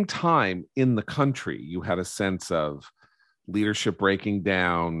same time in the country, you had a sense of leadership breaking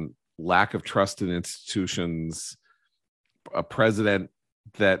down, lack of trust in institutions, a president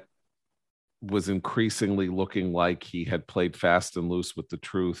that was increasingly looking like he had played fast and loose with the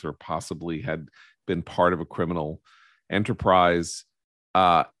truth, or possibly had been part of a criminal enterprise,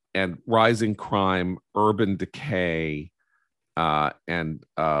 and rising crime, urban decay, and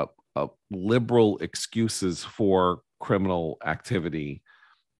liberal excuses for criminal activity,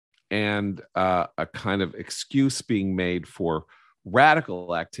 and a kind of excuse being made for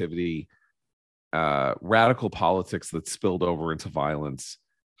radical activity, radical politics that spilled over into violence,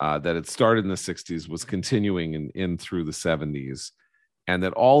 that had started in the 60s, was continuing in through the 70s, and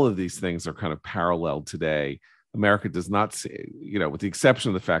that all of these things are kind of paralleled today. America does not see, with the exception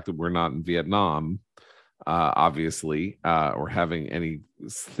of the fact that we're not in Vietnam, obviously, or having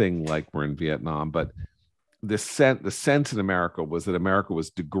anything like we're in Vietnam, but the sense in America was that America was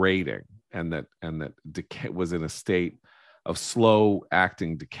degrading, and that decay was in a state of slow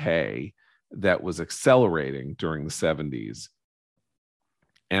acting decay that was accelerating during the 70s.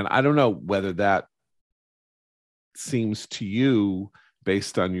 And I don't know whether that seems to you,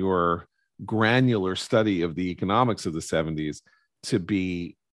 based on your granular study of the economics of the 70s, to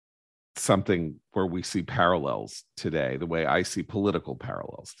be something where we see parallels today, the way I see political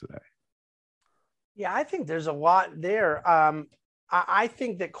parallels today. Yeah, I think there's a lot there. I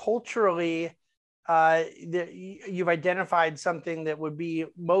think that culturally, you've identified something that would be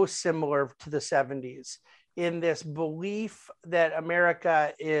most similar to the 70s, in this belief that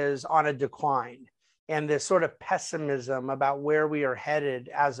America is on a decline, and this sort of pessimism about where we are headed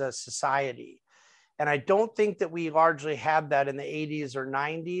as a society. And I don't think that we largely had that in the 80s or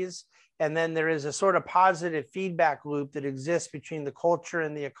 90s. And then there is a sort of positive feedback loop that exists between the culture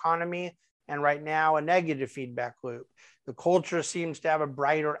and the economy, and right now a negative feedback loop. The culture seems to have a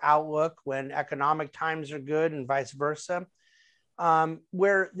brighter outlook when economic times are good, and vice versa.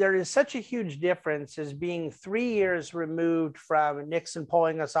 Where there is such a huge difference is being 3 years removed from Nixon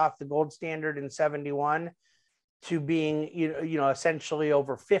pulling us off the gold standard in 71 to being, essentially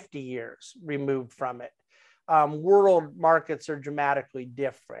over 50 years removed from it. World markets are dramatically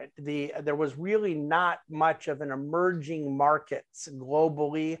different. There was really not much of an emerging markets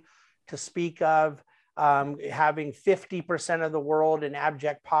globally to speak of, having 50% of the world in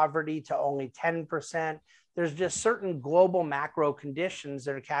abject poverty to only 10%. There's just certain global macro conditions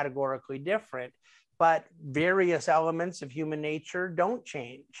that are categorically different, but various elements of human nature don't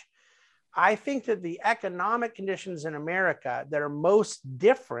change. I think that the economic conditions in America that are most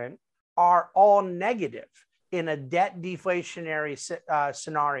different are all negative in a debt deflationary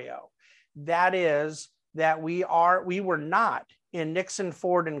scenario. That is, that we were not in Nixon,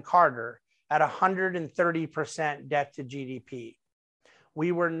 Ford, and Carter at 130% debt to GDP.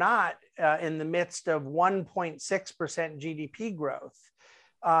 We were not in the midst of 1.6% GDP growth.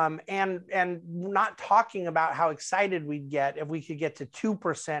 And not talking about how excited we'd get if we could get to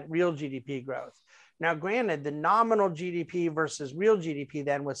 2% real GDP growth. Now, granted, the nominal GDP versus real GDP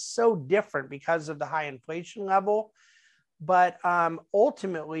then was so different because of the high inflation level. But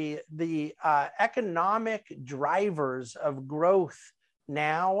ultimately, the economic drivers of growth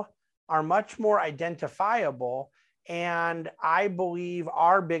now are much more identifiable. And I believe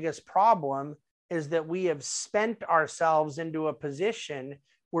our biggest problem is that we have spent ourselves into a position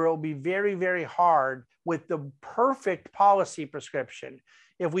where it'll be very, very hard with the perfect policy prescription.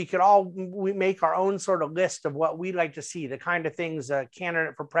 If we could we make our own sort of list of what we'd like to see, the kind of things a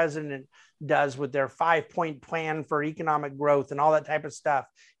candidate for president does with their 5-point plan for economic growth and all that type of stuff.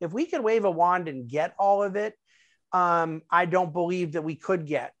 If we could wave a wand and get all of it, I don't believe that we could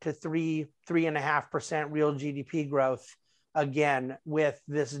get to 3.5% real GDP growth again with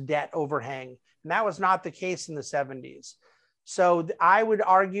this debt overhang. And that was not the case in the 70s. So I would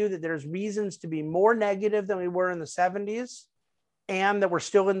argue that there's reasons to be more negative than we were in the 70s, and that we're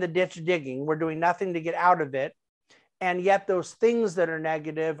still in the ditch digging. We're doing nothing to get out of it. And yet those things that are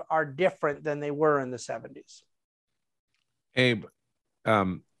negative are different than they were in the 70s. Abe,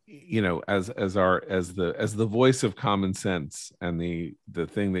 you know, as the voice of common sense and the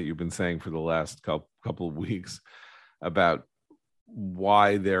thing that you've been saying for the last couple of weeks about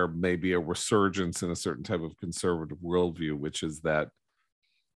why there may be a resurgence in a certain type of conservative worldview, which is that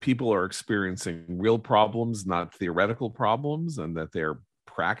people are experiencing real problems, not theoretical problems, and that they're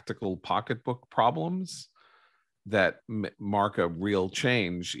practical pocketbook problems that mark a real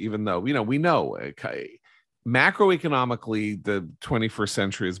change, even though, you know, we know macroeconomically, the 21st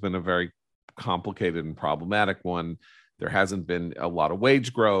century has been a very complicated and problematic one. There hasn't been a lot of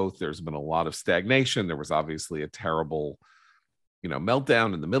wage growth. There's been a lot of stagnation. There was obviously a terrible, you know,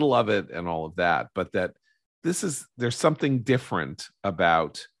 meltdown in the middle of it and all of that. But that there's something different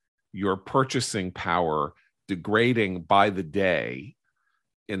about your purchasing power degrading by the day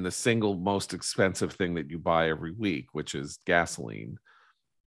in the single most expensive thing that you buy every week, which is gasoline.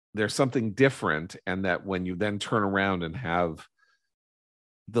 There's something different, and that when you then turn around and have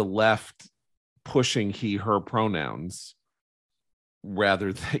the left pushing he, her pronouns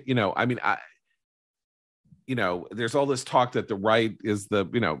rather than, you know, I mean, there's all this talk that the right is the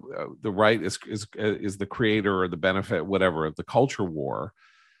right is the creator or the benefit, whatever, of the culture war.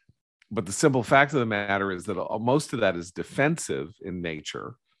 But the simple fact of the matter is that most of that is defensive in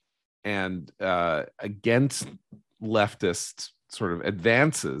nature and against leftist sort of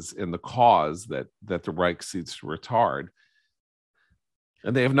advances in the cause that the right seeks to retard.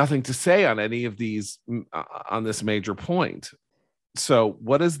 And they have nothing to say on any of these, on this major point. So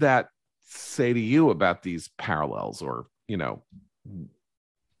what does that say to you about these parallels, or, you know?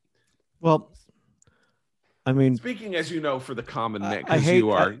 Well, I mean, speaking as you know, for the common man, because you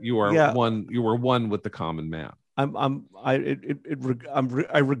were one with the common man. I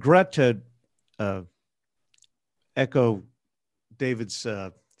regret to echo David's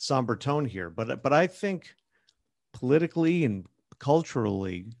somber tone here, but I think politically and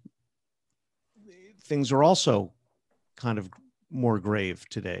culturally, things are also kind of more grave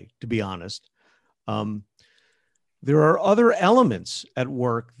today, to be honest. There are other elements at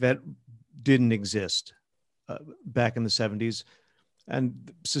work that didn't exist back in the 70s,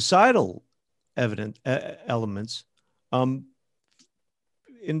 and societal elements, in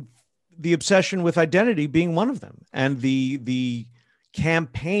the obsession with identity being one of them, and the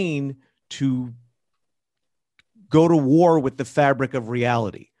campaign to go to war with the fabric of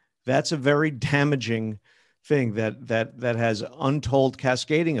reality. That's a very damaging thing that has untold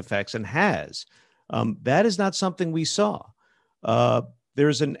cascading effects, and has. That is not something we saw.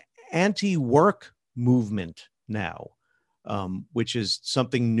 There's an anti-work movement now, which is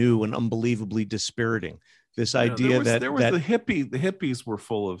something new and unbelievably dispiriting. This idea that the hippies were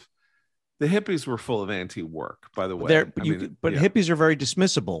full of anti-work, by the way. Hippies are very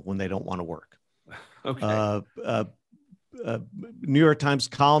dismissible when they don't want to work. Okay. New York Times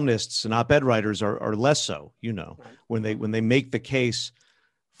columnists and op-ed writers are less so, you know, when they make the case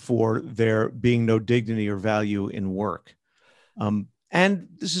for there being no dignity or value in work. And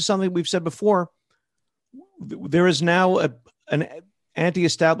this is something we've said before. There is now an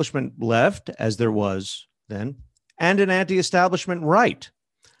anti-establishment left, as there was then, and an anti-establishment right.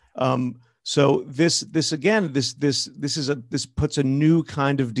 So this puts a new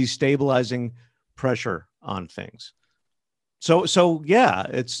kind of destabilizing pressure on things. So yeah,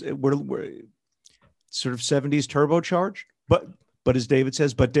 we're sort of 70s turbocharged, but as David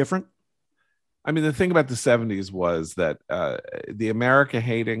says, but different. I mean, the thing about the 70s was that the America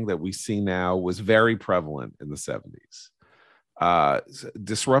hating that we see now was very prevalent in the 70s.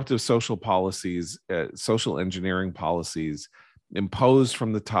 Disruptive social policies, social engineering policies imposed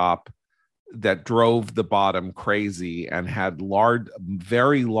from the top that drove the bottom crazy and had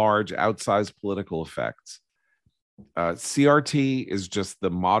very large outsized political effects. CRT is just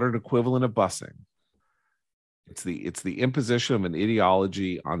the modern equivalent of busing. It's the imposition of an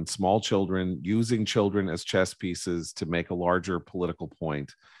ideology on small children, using children as chess pieces to make a larger political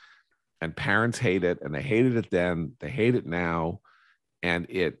point. And parents hate it, and they hated it then, they hate it now. and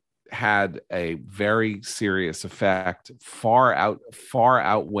it had a very serious effect, far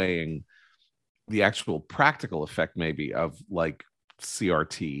outweighing the actual practical effect, maybe, of like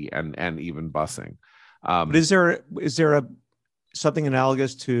CRT and even busing. But is there a something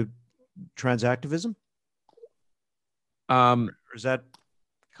analogous to transactivism? Or is that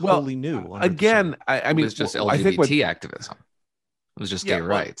wholly new? Again, I mean, it was just LGBT activism. It was just gay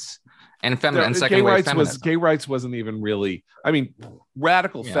rights. And second wave feminism. Gay rights wasn't even really, I mean,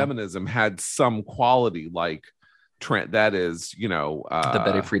 radical feminism had some quality, like that is, the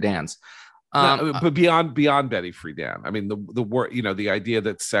Betty Friedan's. But beyond Betty Friedan, I mean, the word, the idea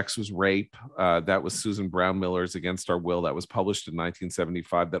that sex was rape, that was Susan Brown Miller's Against Our Will, that was published in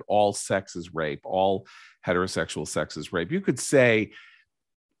 1975, that all sex is rape, all heterosexual sex is rape, you could say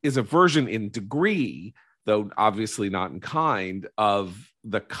is a version in degree, though obviously not in kind, of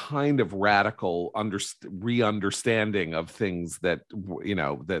the kind of radical re-understanding of things that,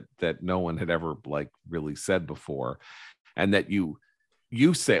 that no one had ever like really said before. And that you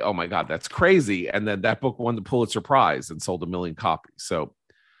say, oh my God, that's crazy. And then that book won the Pulitzer Prize and sold 1 million copies. So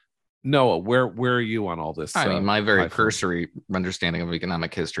Noah, where are you on all this? I mean, my very cursory understanding of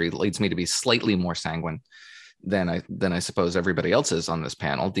economic history leads me to be slightly more sanguine than I suppose everybody else is on this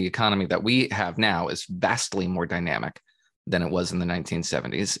panel. The economy that we have now is vastly more dynamic than it was in the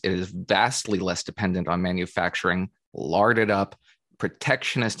 1970s. It is vastly less dependent on manufacturing, larded up,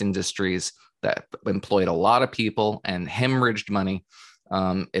 protectionist industries that employed a lot of people and hemorrhaged money.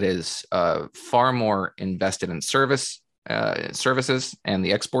 It is far more invested in services and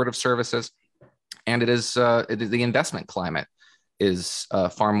the export of services. And it is the investment climate is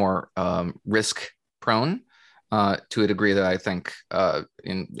far more risk prone to a degree that I think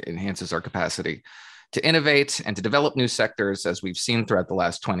enhances our capacity to innovate and to develop new sectors, as we've seen throughout the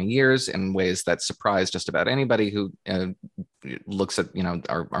last 20 years, in ways that surprise just about anybody who looks at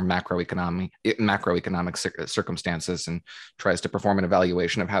our macroeconomic circumstances and tries to perform an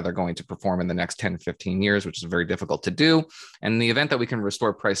evaluation of how they're going to perform in the next 10, 15 years, which is very difficult to do. And in the event that we can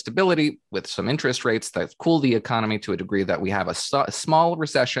restore price stability with some interest rates that cool the economy to a degree that we have a small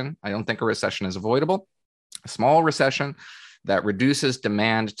recession, I don't think a recession is avoidable, a small recession that reduces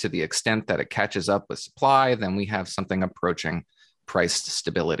demand to the extent that it catches up with supply, then we have something approaching price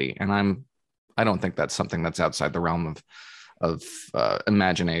stability. And I don't think that's something that's outside the realm of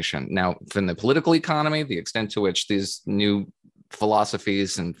imagination. Now, in the political economy, the extent to which these new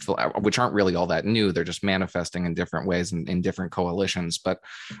philosophies, and which aren't really all that new, they're just manifesting in different ways and in different coalitions, but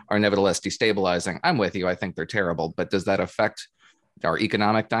are nevertheless destabilizing. I'm with you. I think they're terrible. But does that affect our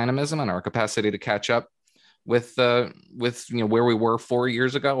economic dynamism and our capacity to catch up with where we were 4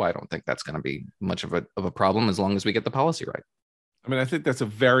 years ago? I don't think that's going to be much of a problem as long as we get the policy right. I mean, I think that's a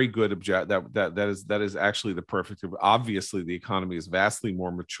very good that is actually the perfect. Obviously, the economy is vastly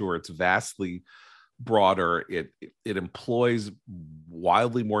more mature. It's vastly broader. It employs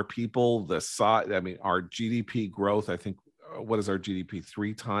wildly more people. Our GDP growth, I think, what is our GDP?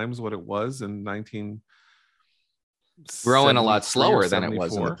 3 times what it was in 19. Growing a lot slower than it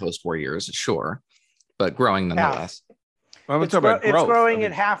was in the post-war years, sure, but growing nonetheless. Well, it's growing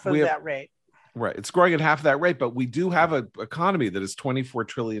at half of that rate. Right. It's growing at half that rate, but we do have an economy that is $24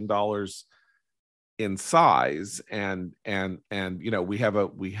 trillion in size. And we have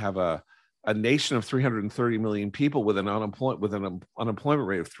a nation of 330 million people with an unemployment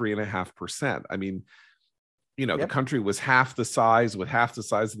rate of 3.5%. I mean, the country was half the size with half the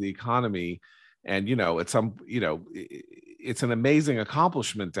size of the economy. And, it's an amazing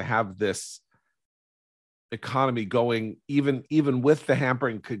accomplishment to have this economy going, even with the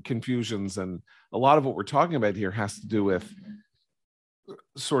hampering confusions. And a lot of what we're talking about here has to do with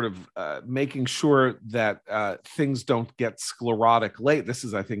sort of making sure that things don't get sclerotic late. This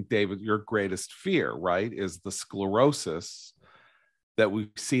is, I think, David, your greatest fear, right? Is the sclerosis that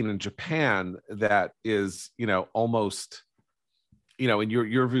we've seen in Japan that is, almost, in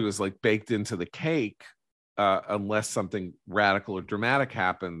your view, is like baked into the cake unless something radical or dramatic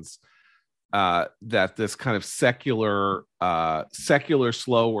happens. That this kind of secular,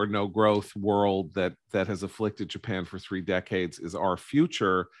 slow or no growth world that has afflicted Japan for 3 decades is our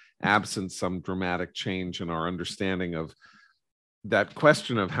future, absent some dramatic change in our understanding of that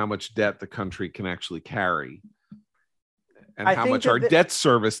question of how much debt the country can actually carry, and how much our debt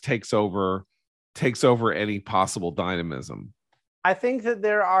service takes over any possible dynamism. I think that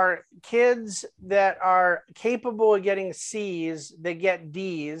there are kids that are capable of getting C's that get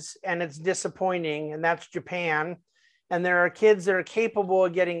D's, and it's disappointing, and that's Japan. And there are kids that are capable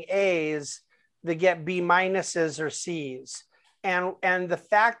of getting A's that get B minuses or C's. And the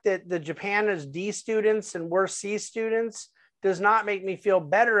fact that the Japan is D students and we're C students does not make me feel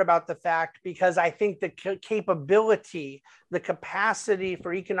better about the fact, because I think the capability, the capacity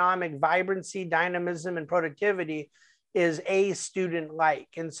for economic vibrancy, dynamism, and productivity is a student-like.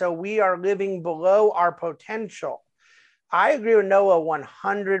 And so we are living below our potential. I agree with Noah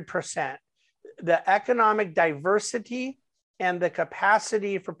 100%. The economic diversity and the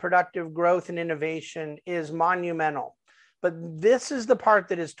capacity for productive growth and innovation is monumental. But this is the part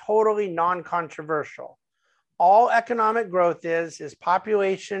that is totally non-controversial. All economic growth is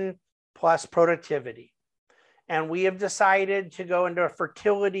population plus productivity. And we have decided to go into a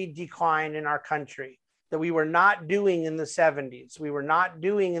fertility decline in our country that we were not doing in the 70s. We were not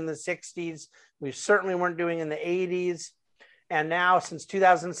doing in the 60s. We certainly weren't doing in the 80s. And now, since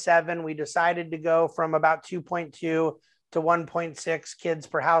 2007, we decided to go from about 2.2 to 1.6 kids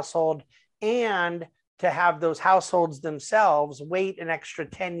per household, and to have those households themselves wait an extra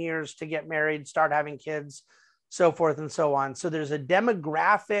 10 years to get married, start having kids, so forth and so on. So there's a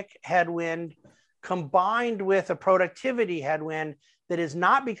demographic headwind combined with a productivity headwind that is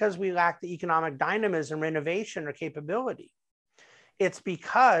not because we lack the economic dynamism, innovation, or capability. It's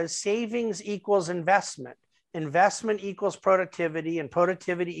because savings equals investment. Investment equals productivity, and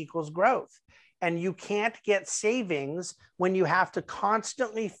productivity equals growth. And you can't get savings when you have to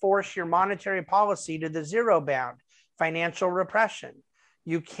constantly force your monetary policy to the zero bound, financial repression.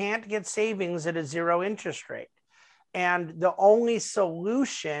 You can't get savings at a zero interest rate. And the only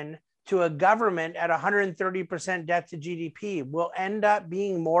solution to a government at 130% debt to GDP will end up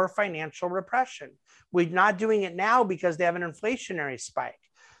being more financial repression. We're not doing it now because they have an inflationary spike.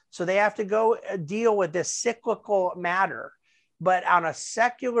 So they have to go deal with this cyclical matter. But on a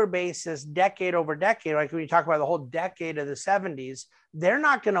secular basis, decade over decade, like when you talk about the whole decade of the 70s, they're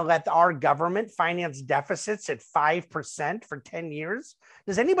not going to let our government finance deficits at 5% for 10 years.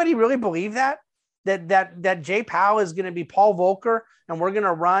 Does anybody really believe that? That Jay Powell is going to be Paul Volcker and we're going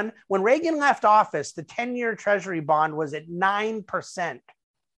to run? When Reagan left office, the 10-year treasury bond was at 9%.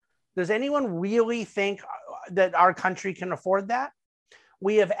 Does anyone really think that our country can afford that?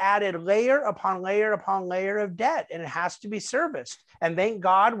 We have added layer upon layer upon layer of debt, and it has to be serviced. And thank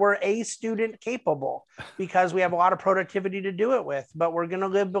God we're a student capable, because we have a lot of productivity to do it with, but we're going to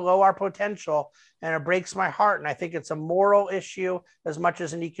live below our potential. And it breaks my heart. And I think it's a moral issue as much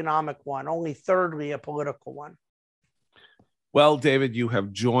as an economic one, only thirdly, a political one. Well, David, you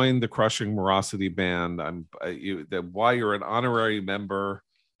have joined the Crushing Morosity Band. Why you're an honorary member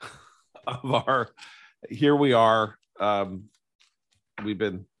of our, here we are. We've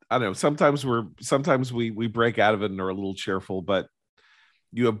been, I don't know, sometimes we break out of it and are a little cheerful, but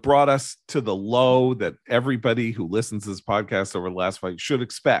you have brought us to the low that everybody who listens to this podcast over the last week should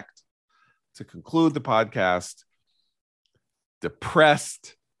expect to conclude the podcast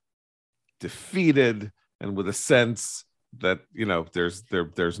depressed, defeated, and with a sense that,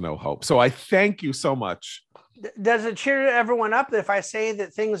 there's no hope. So I thank you so much. Does it cheer everyone up if I say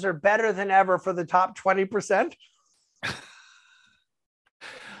that things are better than ever for the top 20%?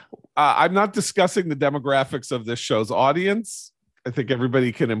 I'm not discussing the demographics of this show's audience. I think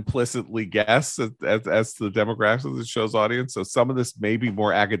everybody can implicitly guess as to the demographics of the show's audience. So some of this may be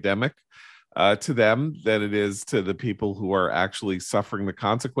more academic to them than it is to the people who are actually suffering the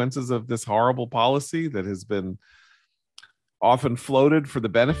consequences of this horrible policy that has been often floated for the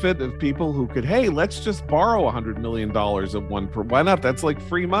benefit of people who could, hey, let's just borrow $100 million of one per. Why not? That's like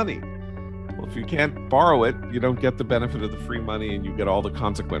free money. Well, if you can't borrow it, you don't get the benefit of the free money, and you get all the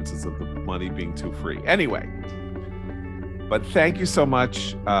consequences of the money being too free. Anyway, but thank you so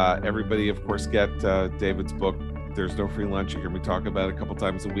much. Everybody, of course, get David's book, There's No Free Lunch. You hear me talk about it a couple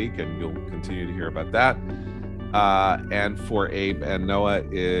times a week, and you'll continue to hear about that. And for Abe and Noah,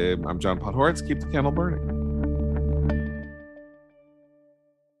 I'm John Podhoretz. Keep the candle burning.